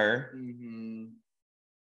 Is that her? Mm-hmm.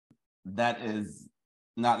 That's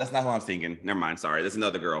not who I'm thinking. Never mind. Sorry. That's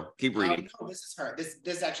another girl. Keep reading. Oh, no, this is her. This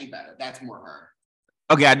is actually better. That's more her.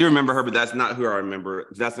 Okay, I do remember her, but that's not who I remember.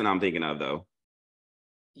 That's what I'm thinking of, though.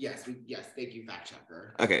 Yes. Thank you, fact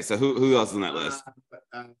checker. Okay, so who else is on that list?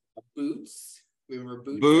 Boots. We remember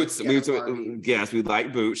Boots. Yes, we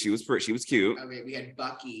like Boots. She was cute. Okay, we had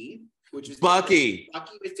Bucky, which was Bucky. Different.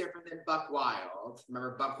 Bucky was different than Buck Wild.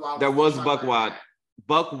 Remember Buck Wild? There was Buck Wild.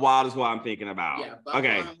 Buck Wild is what I'm thinking about. Yeah, Buck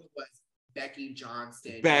Wild was Becky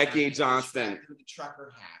Johnston. Johnston. With the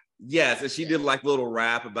trucker hat. Yes, and she did like little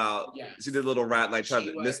rap about. Yes. She did a little rap like trying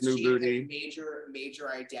to Miss New Booty.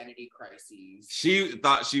 Major identity crises. She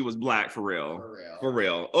thought she was black for real. For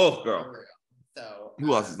real. Oh, girl. For real. So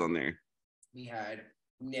who else is on there? We had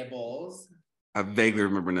Nibbles. I vaguely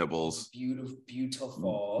remember Nibbles.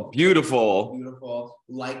 Beautiful.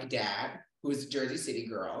 Like Dad, who's a Jersey City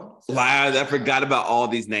girl. So I forgot about all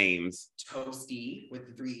these names. Toasty with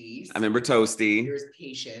the 3 E's. I remember Toasty. There's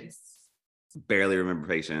Patience. Barely remember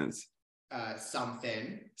Patience.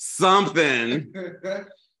 Something.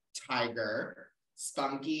 Tiger.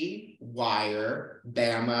 Spunky. Wire.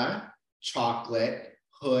 Bama. Chocolate.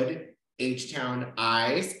 Hood. H-Town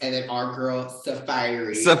Eyes, and then our girl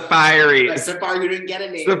Safari. Safari, who didn't get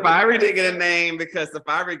a name. Safari didn't get a name because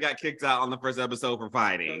Safari got kicked out on the first episode for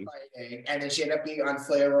fighting. And then she ended up being on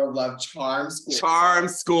Flavor of Love Charm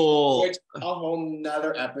School. Which a whole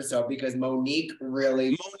nother episode because Monique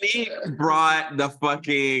brought the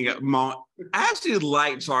fucking I actually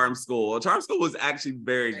like Charm School. Charm School was actually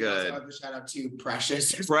very good. Also shout out to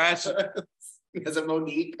Precious. Because of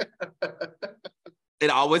Monique. It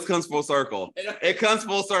always comes full circle. It comes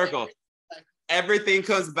full circle. Everything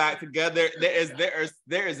comes back together. There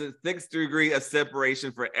is a 6th degree of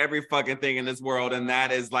separation for every fucking thing in this world, and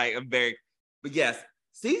that is like but yes,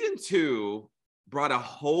 season 2 brought a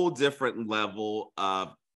whole different level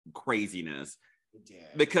of craziness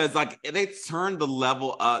because like they turned the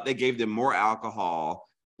level up. They gave them more alcohol.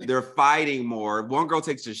 They're fighting more. One girl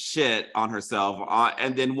takes a shit on herself,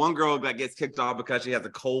 and then one girl that gets kicked off because she has a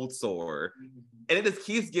cold sore. And it just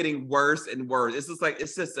keeps getting worse and worse.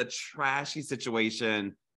 It's just a trashy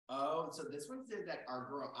situation. Oh, so this one said that our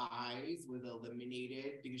girl Eyes was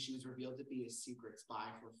eliminated because she was revealed to be a secret spy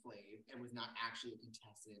for Flav and was not actually a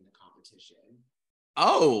contestant in the competition.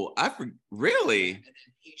 Oh, really? And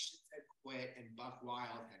then Patience had quit and Buck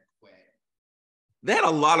Wild had quit. They had a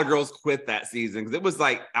lot of girls quit that season because it was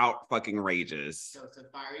like out fucking rages. So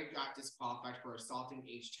Safari got disqualified for assaulting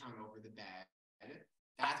H-Town over the bed.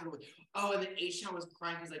 That's what it was. Oh, and then H-Town was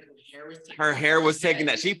crying because like her hair was taking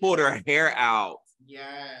that. She pulled her hair out.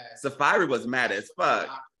 Yes. Safari was mad as fuck.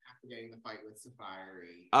 After getting the fight with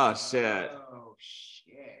Safari. Oh shit.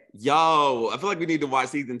 I feel like we need to watch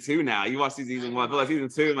season 2 now. You watch season 1. I feel like season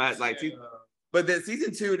 2 but then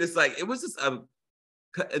season 2, just like it was just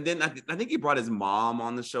and then I think he brought his mom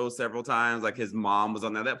on the show several times. Like his mom was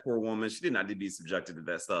on there. That poor woman, she did not need to be subjected to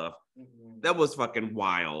that stuff. Mm-hmm. That was fucking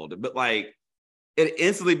wild. But like it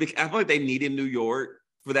instantly I feel like they needed New York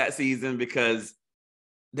for that season because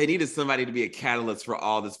they needed somebody to be a catalyst for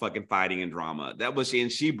all this fucking fighting and drama. That was she,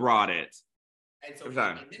 and she brought it. And so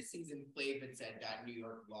in this season, Flav had said that New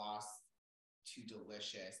York lost to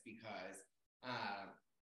Delicious because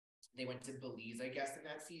they went to Belize, I guess, in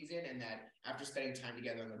that season, and that after spending time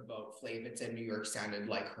together on the boat, Flav had said New York sounded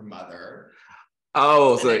like her mother.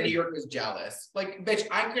 Oh, so New York was jealous. Like, bitch,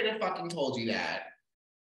 I could have fucking told you that.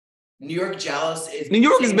 New York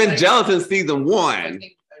has been jealous since season 1.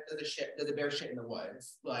 Does a bear shit in the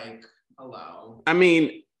woods? Like, hello. I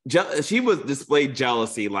mean, she was displayed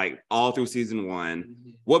jealousy like all through season 1. Mm-hmm.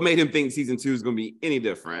 What made him think season 2 is going to be any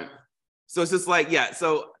different? Yeah. So it's just like, yeah.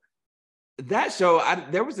 So that show,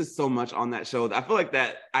 there was just so much on that show. I feel like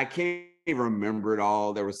that I can't even remember it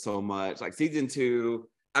all. There was so much. Like season 2,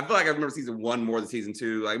 I feel like I remember season 1 more than season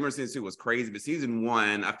 2. I remember season 2 was crazy, but season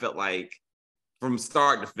 1, I felt like from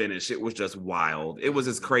start to finish, it was just wild. It was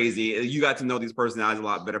just crazy. You got to know these personalities a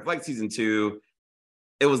lot better. I feel like season 2,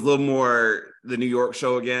 it was a little more the New York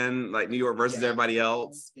show again, like New York versus everybody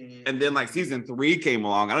else. And then like season 3 came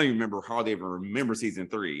along. I don't even remember how they even remember season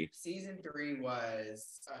 3. Season 3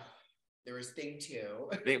 was there was thing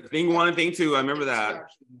 2. Thing 1 and thing 2. I remember that.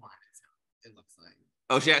 Actually won, it looks like.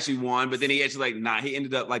 Oh, she actually won, but then he actually like not. He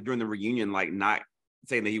ended up like during the reunion, like not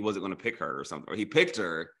saying that he wasn't going to pick her or something. Or he picked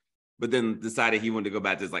her, but then decided he wanted to go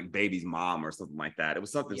back to his like baby's mom or something like that. It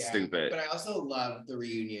was something stupid. But I also love the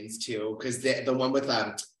reunions too, because the one with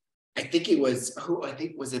I think it was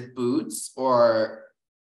was it Boots and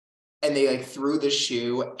they like threw the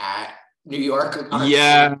shoe at New York.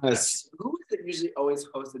 Yes. Who was it usually always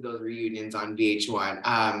hosted those reunions on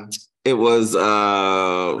VH1? It was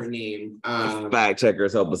her name. Fact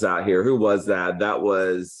checkers help us out here. Who was that? That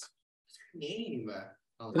was her name.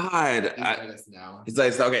 Oh, God. It's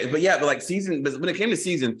like okay, but like but when it came to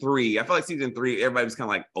season 3, I felt like season 3, everybody was kind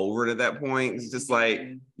of like over it at that point. It's just like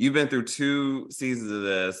you've been through 2 seasons of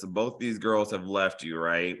this. Both these girls have left you,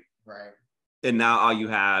 right? Right. And now all you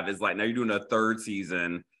have is like now you're doing a 3rd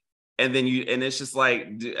season, and then it's just like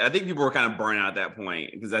I think people were kind of burnt out at that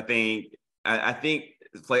point because I think I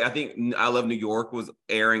Love New York was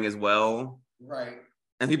airing as well. Right.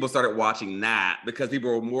 And people started watching that because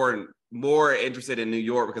people were more interested in New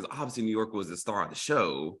York because obviously New York was the star of the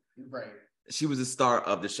show. Right. She was the star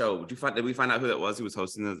of the show. Did we find out who that was who was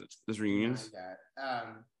hosting this reunions?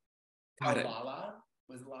 Lala?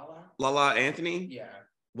 Was Lala? Lala Anthony? Yeah.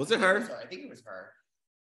 Was it her? I think it was her.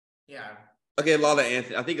 Yeah. Okay, Lala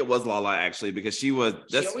Anthony. I think it was Lala actually because she always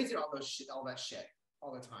did all that shit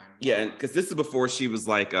all the time. Yeah, because this is before she was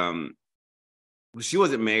like she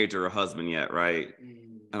wasn't married to her husband yet, right?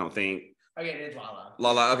 I don't think. Okay, it is Lala.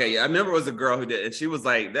 Lala, okay, yeah. I remember it was a girl who did, and she was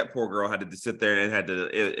like, that poor girl had to sit there and had to,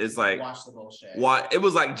 it's like, watch the bullshit. It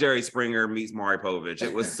was like Jerry Springer meets Maury Povich.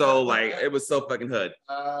 It was so like, it was so fucking hood.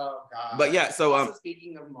 Oh, God. But yeah, so, also,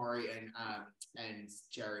 speaking of Maury and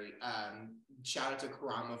Jerry, shout out to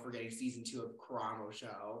Karamo for getting season 2 of Karamo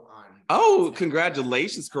show on. Oh,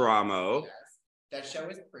 congratulations, Karamo. Yes. That show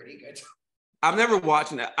is pretty good. I've never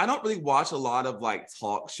watched it. I don't really watch a lot of like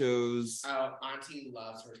talk shows. Oh, Auntie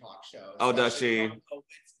loves her talk shows. Oh, does she? Oh,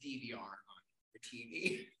 it's DVR on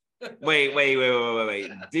TV. Wait.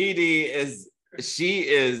 Dee is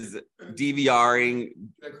DVRing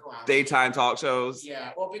daytime talk shows.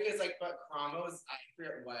 Yeah, well, because but Kramo's, I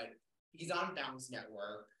forget what, he's on Bounce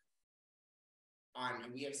Network.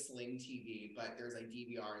 We have Sling TV, but there's like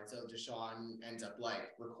DVR, and so Deshaun ends up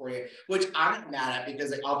like recording, which I'm not mad at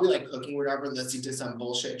because like I'll be like cooking whatever, listening to some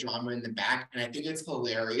bullshit drama in the back, and I think it's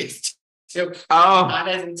hilarious. So not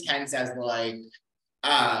as intense as like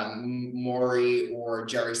Maury or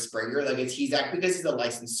Jerry Springer. Like because he's a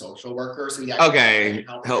licensed social worker, so he's actually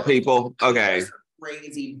help people. Okay.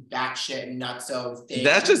 Crazy batshit nutso thing.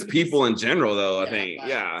 That's just people in general, though. I think,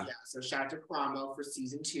 yeah. So shout out to Karamo for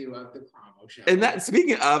season 2 of the Karamo show. And that,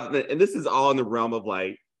 speaking of, and this is all in the realm of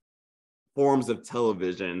like forms of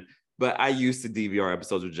television, but I used to DVR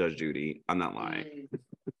episodes of Judge Judy. I'm not lying.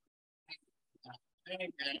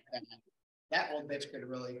 That old bitch could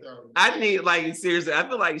really throw. I need, like, seriously, I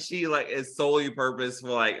feel like she like is solely purpose for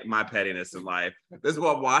like my pettiness in life. This is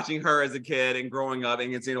what watching her as a kid and growing up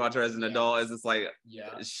and continuing to watch her as an adult is just like,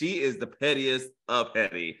 she is the pettiest of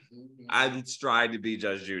petty. I strive to be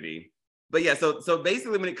Judge Judy. But yeah, so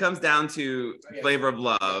basically when it comes down to Flavor of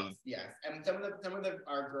Love. Yes. And some of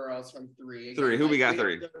our girls from 3. Again, who we got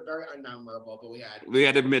 3? They're very unmemorable, but we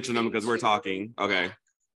had to mention them because we're talking. Okay.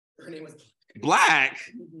 Her name was Black.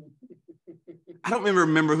 I don't even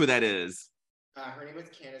remember who that is. Her name is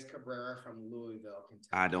Candace Cabrera from Louisville, Kentucky.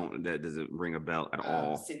 I don't. That doesn't ring a bell at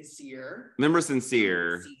all. Sincere. Remember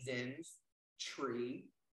Sincere? Seasons. Tree.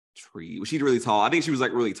 Was she really tall? I think she was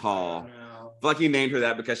like really tall. I feel like you named her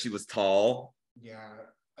that because she was tall. Yeah.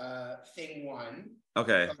 Thing 1.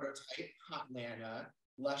 Okay. Prototype. Hotlanta.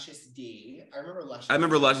 Luscious D. I remember Luscious. I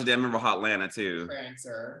remember Luscious D. I remember Hotlanta too.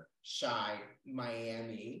 Prancer. Shy.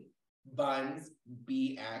 Miami. Buns.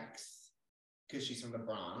 BX. Because she's from the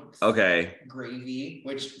Bronx. Okay. Gravy,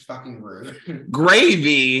 which fucking rude.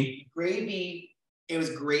 Gravy. It was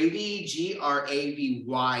Gravy,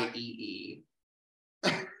 Gravyee.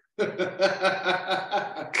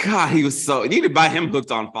 God, he was so. You need to buy him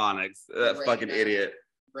hooked on phonics. That fucking idiot.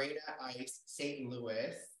 Breda Ice, St.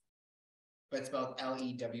 Louis, but spelled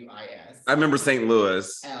Lewis. I remember St.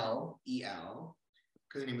 Louis. Lel,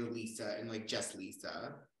 because her name was Lisa, and like just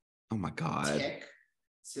Lisa. Oh my God. Tick,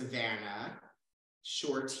 Savannah.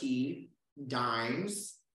 Shorty,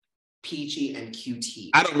 Dimes, Peachy and QT.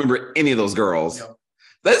 I don't remember any of those girls. No.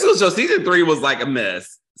 Let's go show season 3 was like a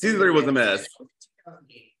mess. Season 3 was a mess.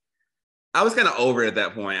 I was kind of over it at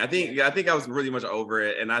that point. I think I was really much over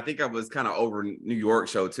it. And I think I was kind of over New York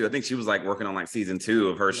show too. I think she was like working on like season 2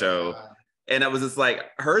 of her show. And it was just like,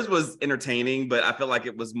 hers was entertaining, but I felt like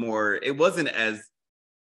it wasn't as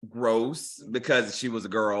gross because she was a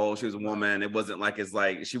girl, she was a woman. It wasn't like,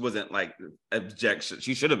 she wasn't like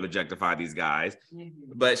she should have objectified these guys,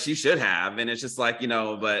 but she should have. And it's just like,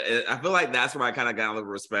 I feel like that's where I kind of got a little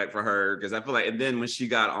respect for her, because I feel like, and then when she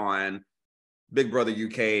got on Big Brother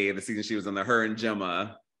UK, the season she was on, her and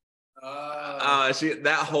Gemma,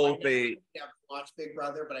 that whole thing. Watched Big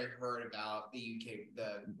Brother, but I heard about the UK,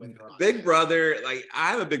 with her on Big Brother. Like,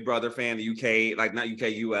 I'm a Big Brother fan, the UK, like not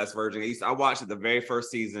UK, US version. I watched it the very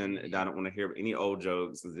first season, and I don't want to hear any old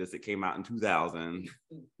jokes. It came out in 2000.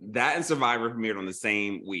 That and Survivor premiered on the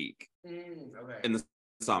same week in the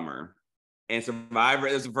summer. And Survivor,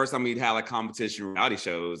 it was the first time we'd had like competition reality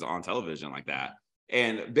shows on television like that.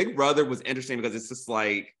 And Big Brother was interesting because it's just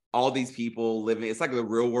like all these people living, it's like the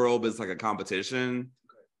real world, but it's like a competition.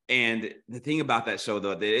 And the thing about that show,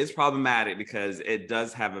 though, that it is problematic because it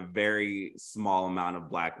does have a very small amount of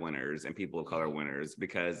Black winners and people of color winners,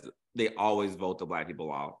 because they always vote the Black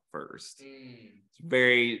people off first. It's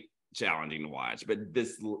very challenging to watch. But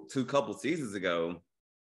this couple seasons ago,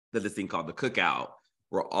 there's this thing called the Cookout,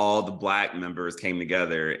 where all the Black members came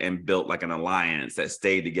together and built like an alliance that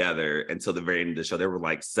stayed together until the very end of the show. There were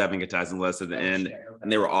like 7 contestants less at the end,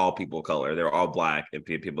 and they were all people of color. They were all Black and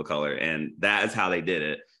people of color. And that is how they did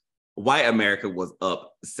it. White America was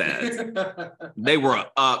upset. They were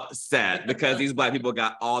upset because these Black people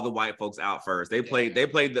got all the white folks out first. They played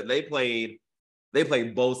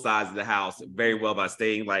both sides of the house very well by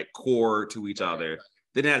staying like core to each other.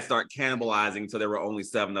 Then they had to start cannibalizing until there were only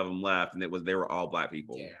 7 of them left, and they were all Black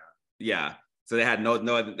people. Yeah. So they had no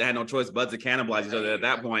choice but to cannibalize each other at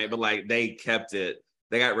that point. But like they kept it.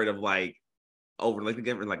 They got rid of they got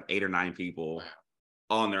rid of like 8 or 9 people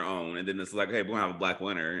on their own, and then it's like, hey, we're gonna have a Black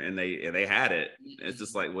winner, and they had it. It's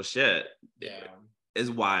just like, well, shit. It's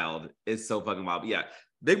wild. It's so fucking wild. But yeah,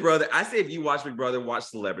 Big Brother. I say if you watch Big Brother, watch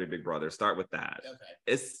Celebrity Big Brother. Start with that.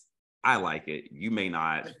 I like it. You may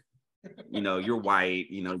not. You're white.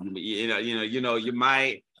 You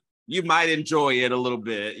might enjoy it a little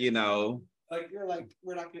bit. Like, you're like,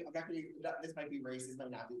 I'm not gonna, this might be racist,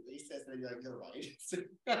 might not be racist, and you're like, you're right.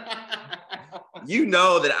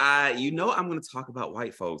 I'm going to talk about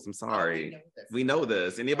white folks. I'm sorry. We know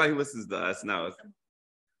this. Anybody who listens to us knows.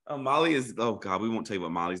 Oh, Molly is, oh God, we won't tell you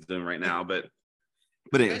what Molly's doing right now, but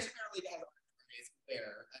anyway.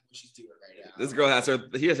 She's doing right now. This girl has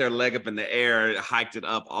her leg up in the air, hiked it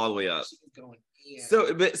up all the way up.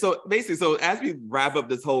 So basically, as we wrap up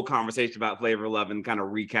this whole conversation about Flavor of Love and kind of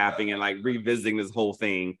recapping and like revisiting this whole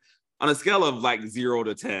thing, on a scale of like 0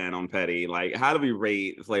 to 10 on Petty, like how do we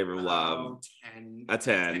rate Flavor of Love? 10. A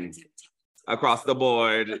 10. Across the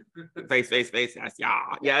board, face,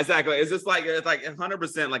 yeah, exactly. It's just like, it's like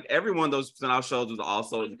 100%. Like every one of those spin-off shows was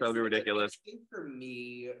also incredibly ridiculous. I think for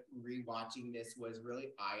me, rewatching this was really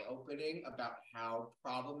eye-opening about how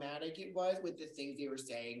problematic it was with the things they were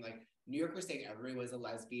saying. Like New York was saying everybody was a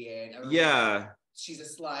lesbian. She's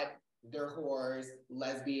a slut. They're whores,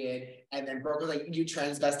 lesbian, and then Brooke was like, "You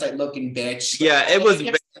transvestite looking bitch." Yeah, it was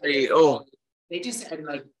very. They just said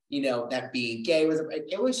like, that being gay was.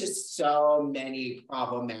 It was just so many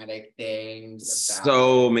problematic things.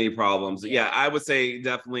 So many problems. Yeah, I would say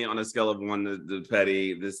definitely on a scale of 1 to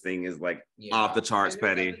Petty, this thing is like off the charts.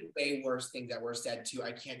 Petty. Way worse things that were said too.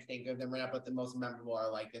 I can't think of them right now, but the most memorable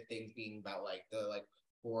are like the things being about like the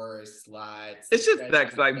horse sluts. It's just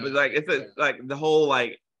that like the whole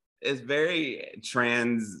like. It's very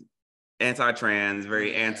anti-trans,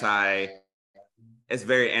 very it's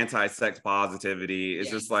very anti-sex positivity.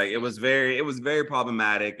 It's just like, it was very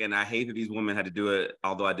problematic. And I hate that these women had to do it,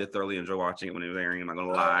 although I did thoroughly enjoy watching it when it was airing, I'm not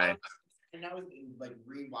gonna lie. And I was like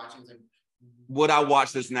rewatching like, would I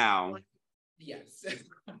watch this now? Yes.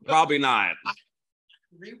 Probably not.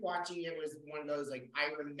 Rewatching it was one of those, like,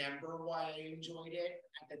 I remember why I enjoyed it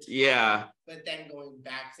at the time. Yeah. But then going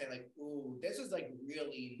back, say like, ooh, this was like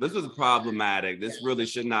really. This was problematic. This really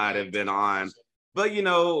should not have been on. But,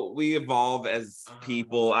 we evolve as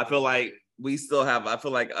people. I feel like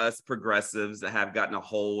us progressives have gotten a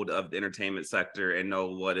hold of the entertainment sector and know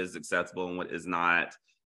what is acceptable and what is not.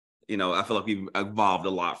 I feel like we've evolved a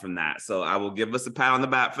lot from that. So I will give us a pat on the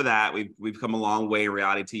back for that. We've come a long way in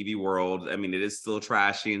reality TV world. I mean, it is still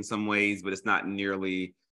trashy in some ways, but it's not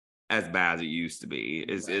nearly as bad as it used to be.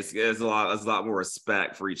 It's a lot more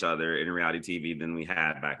respect for each other in reality TV than we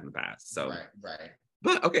had back in the past. So right.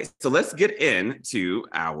 But okay, so let's get into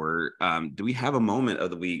our do we have a moment of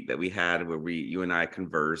the week that we had where you and I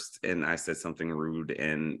conversed and I said something rude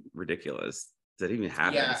and ridiculous? Did it even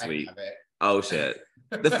happen this week? Have it. Oh shit.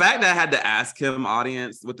 The fact that I had to ask him,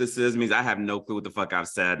 audience, what this is means I have no clue what the fuck I've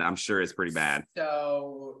said. I'm sure it's pretty bad.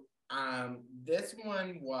 So this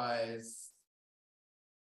one was,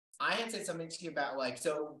 I had said something to you about like,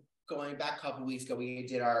 so going back a couple weeks ago, we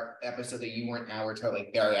did our episode that you weren't out to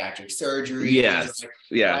like bariatric surgery. Yes.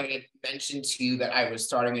 Yeah. I had mentioned to you that I was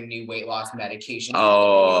starting a new weight loss medication.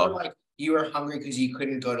 Oh. You were hungry because you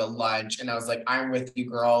couldn't go to lunch. And I was like, I'm with you,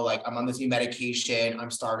 girl. Like, I'm on this new medication.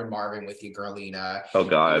 I'm starving Marvin with you, girlina. Oh,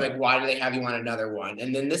 God. Like, why do they have you on another one?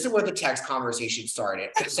 And then this is where the text conversation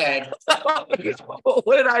started. It said,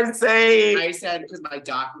 what did I say? I said, because my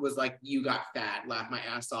doc was like, you got fat, laugh my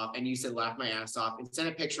ass off. And you said, laugh my ass off. And sent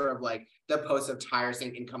a picture of like the post of Tyre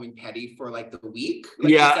saying incoming petty for like the week.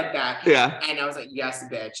 Like, yeah. You said that. Yeah. And I was like, yes,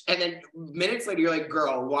 bitch. And then minutes later, you're like,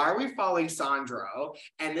 girl, why are we following Sandro?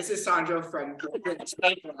 And this is Sandro from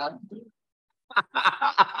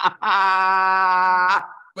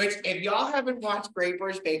which, if y'all haven't watched Great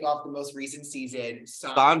British Bake Off, the most recent season,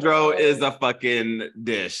 Sandro is a fucking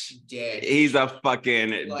dish. He's a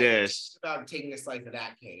fucking like, dish. About taking a slice of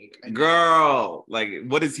that cake. Girl, like,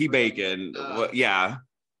 what is he baking? Yeah.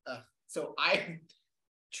 So I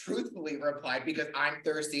truthfully replied because I'm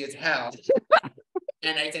thirsty as hell.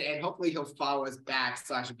 And I said, and hopefully he'll follow us back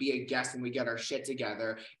 / be a guest when we get our shit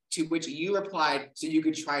together. To which you replied, so you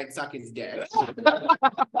could try and suck his dick.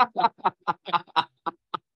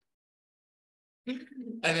 And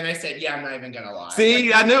then I said, yeah, I'm not even gonna lie.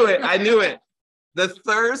 See, I knew it. The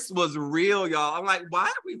thirst was real, y'all. I'm like, why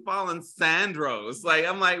are we following Sandros? Like,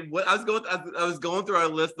 I'm like, what? I was going through our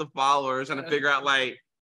list of followers trying to figure out like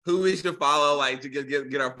who we should follow, like to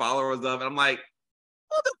get our followers up. And I'm like,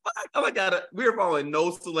 what the fuck? Oh my God, we were following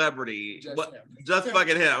no celebrity, just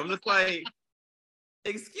fucking him. I'm just like,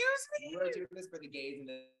 excuse me? We're doing this for the gays and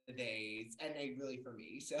the days, and they really for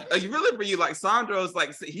me. So really for you, like Sandros,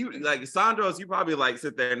 like he like Sandros, you probably like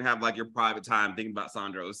sit there and have like your private time thinking about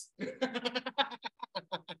Sandros.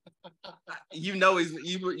 You know,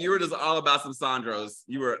 you were just all about some Sandros.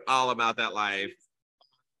 You were all about that life.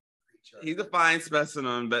 He's a fine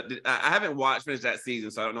specimen, but I haven't finished that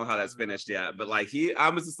season, so I don't know how that's finished yet. But like I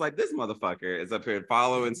was just like, this motherfucker is up here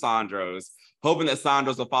following Sandros, hoping that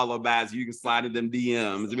Sandros will follow back so you can slide in them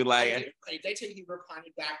DMs and be like, they take you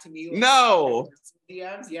replying back to me. Like, no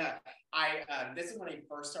DMs, yeah. This is when I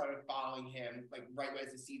first started following him, like right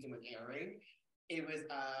as the season was airing. It was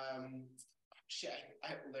shit.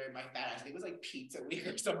 I learned my fat ass. It was like Pizza Week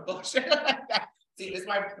or some bullshit like that. See, this is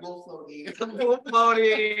my full floaty.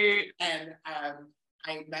 And I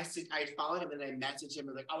followed him and I messaged him.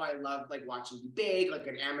 I was like, oh, I love like watching you bake, like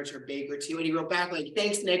an amateur baker too. And he wrote back like,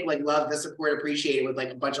 thanks, Nick. Like, love the support, appreciate it, with like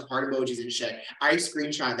a bunch of heart emojis and shit. I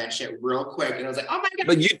screenshot that shit real quick and I was like, oh my God.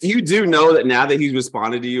 But you do know that now that he's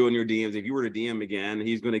responded to you in your DMs, if you were to DM again,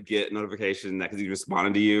 he's going to get notification that because he's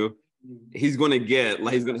responded to you. He's gonna get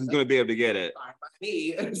like he's gonna be able to get it.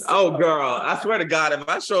 Oh girl, I swear to God, if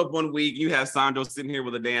I show up one week, you have Sandro sitting here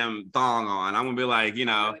with a damn thong on, I'm gonna be like, you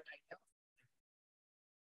know,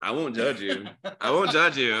 I won't judge you. I won't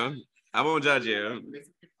judge you. I won't judge you.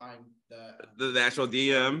 The actual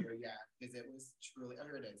DM. Yeah, because it was truly. Oh,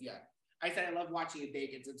 here it is. Yeah. I said I love watching you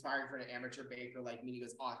bake. It's inspiring for an amateur baker like me. He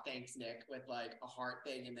goes, "Oh, thanks, Nick," with like a heart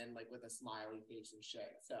thing and then like with a smiley face and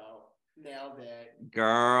shit. So nailed it,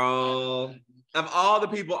 girl. Of all the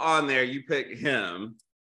people on there, you pick him.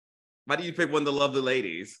 Why do you pick one of the lovely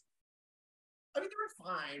ladies? I mean, they were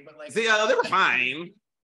fine, but like, see, they were fine.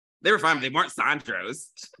 They were fine, but they weren't Sandros.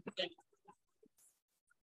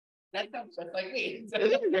 That sounds just like me.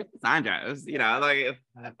 Sandros, you know, like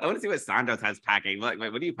I want to see what Sandros has packing. Like,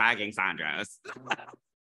 what are you packing, Sandros?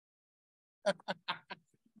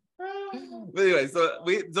 But anyway, so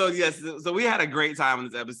we had a great time on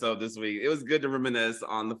this episode this week. It was good to reminisce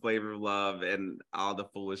on the flavor of love and all the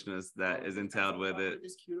foolishness that is entailed with it.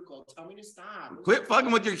 This cuticle, tell me to stop. Quit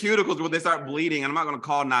fucking with your cuticles when they start bleeding, and I'm not going to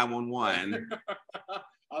call 911.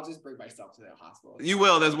 I'll just bring myself to the hospital. You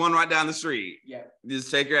will. There's one right down the street. Yeah. Just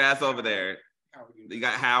take your ass over there. You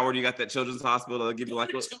got Howard. You got that children's hospital. They'll give you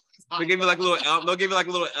like they'll give you like a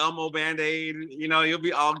little Elmo Band-Aid. You know, you'll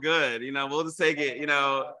be all good. You know, we'll just take it. You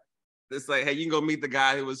know, it's like, hey, you can go meet the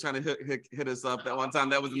guy who was trying to hit us up that one time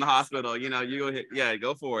that was in the hospital. You know, you go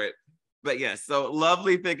go for it. But yes, so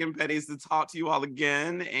lovely, thick and petties to talk to you all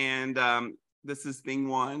again. And this is thing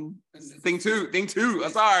one. Thing two.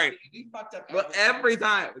 I'm sorry. We fucked up every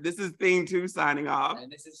time. This is thing two signing off.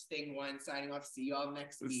 And this is thing one signing off. See y'all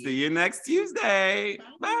next week. See you next Tuesday.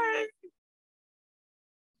 Bye.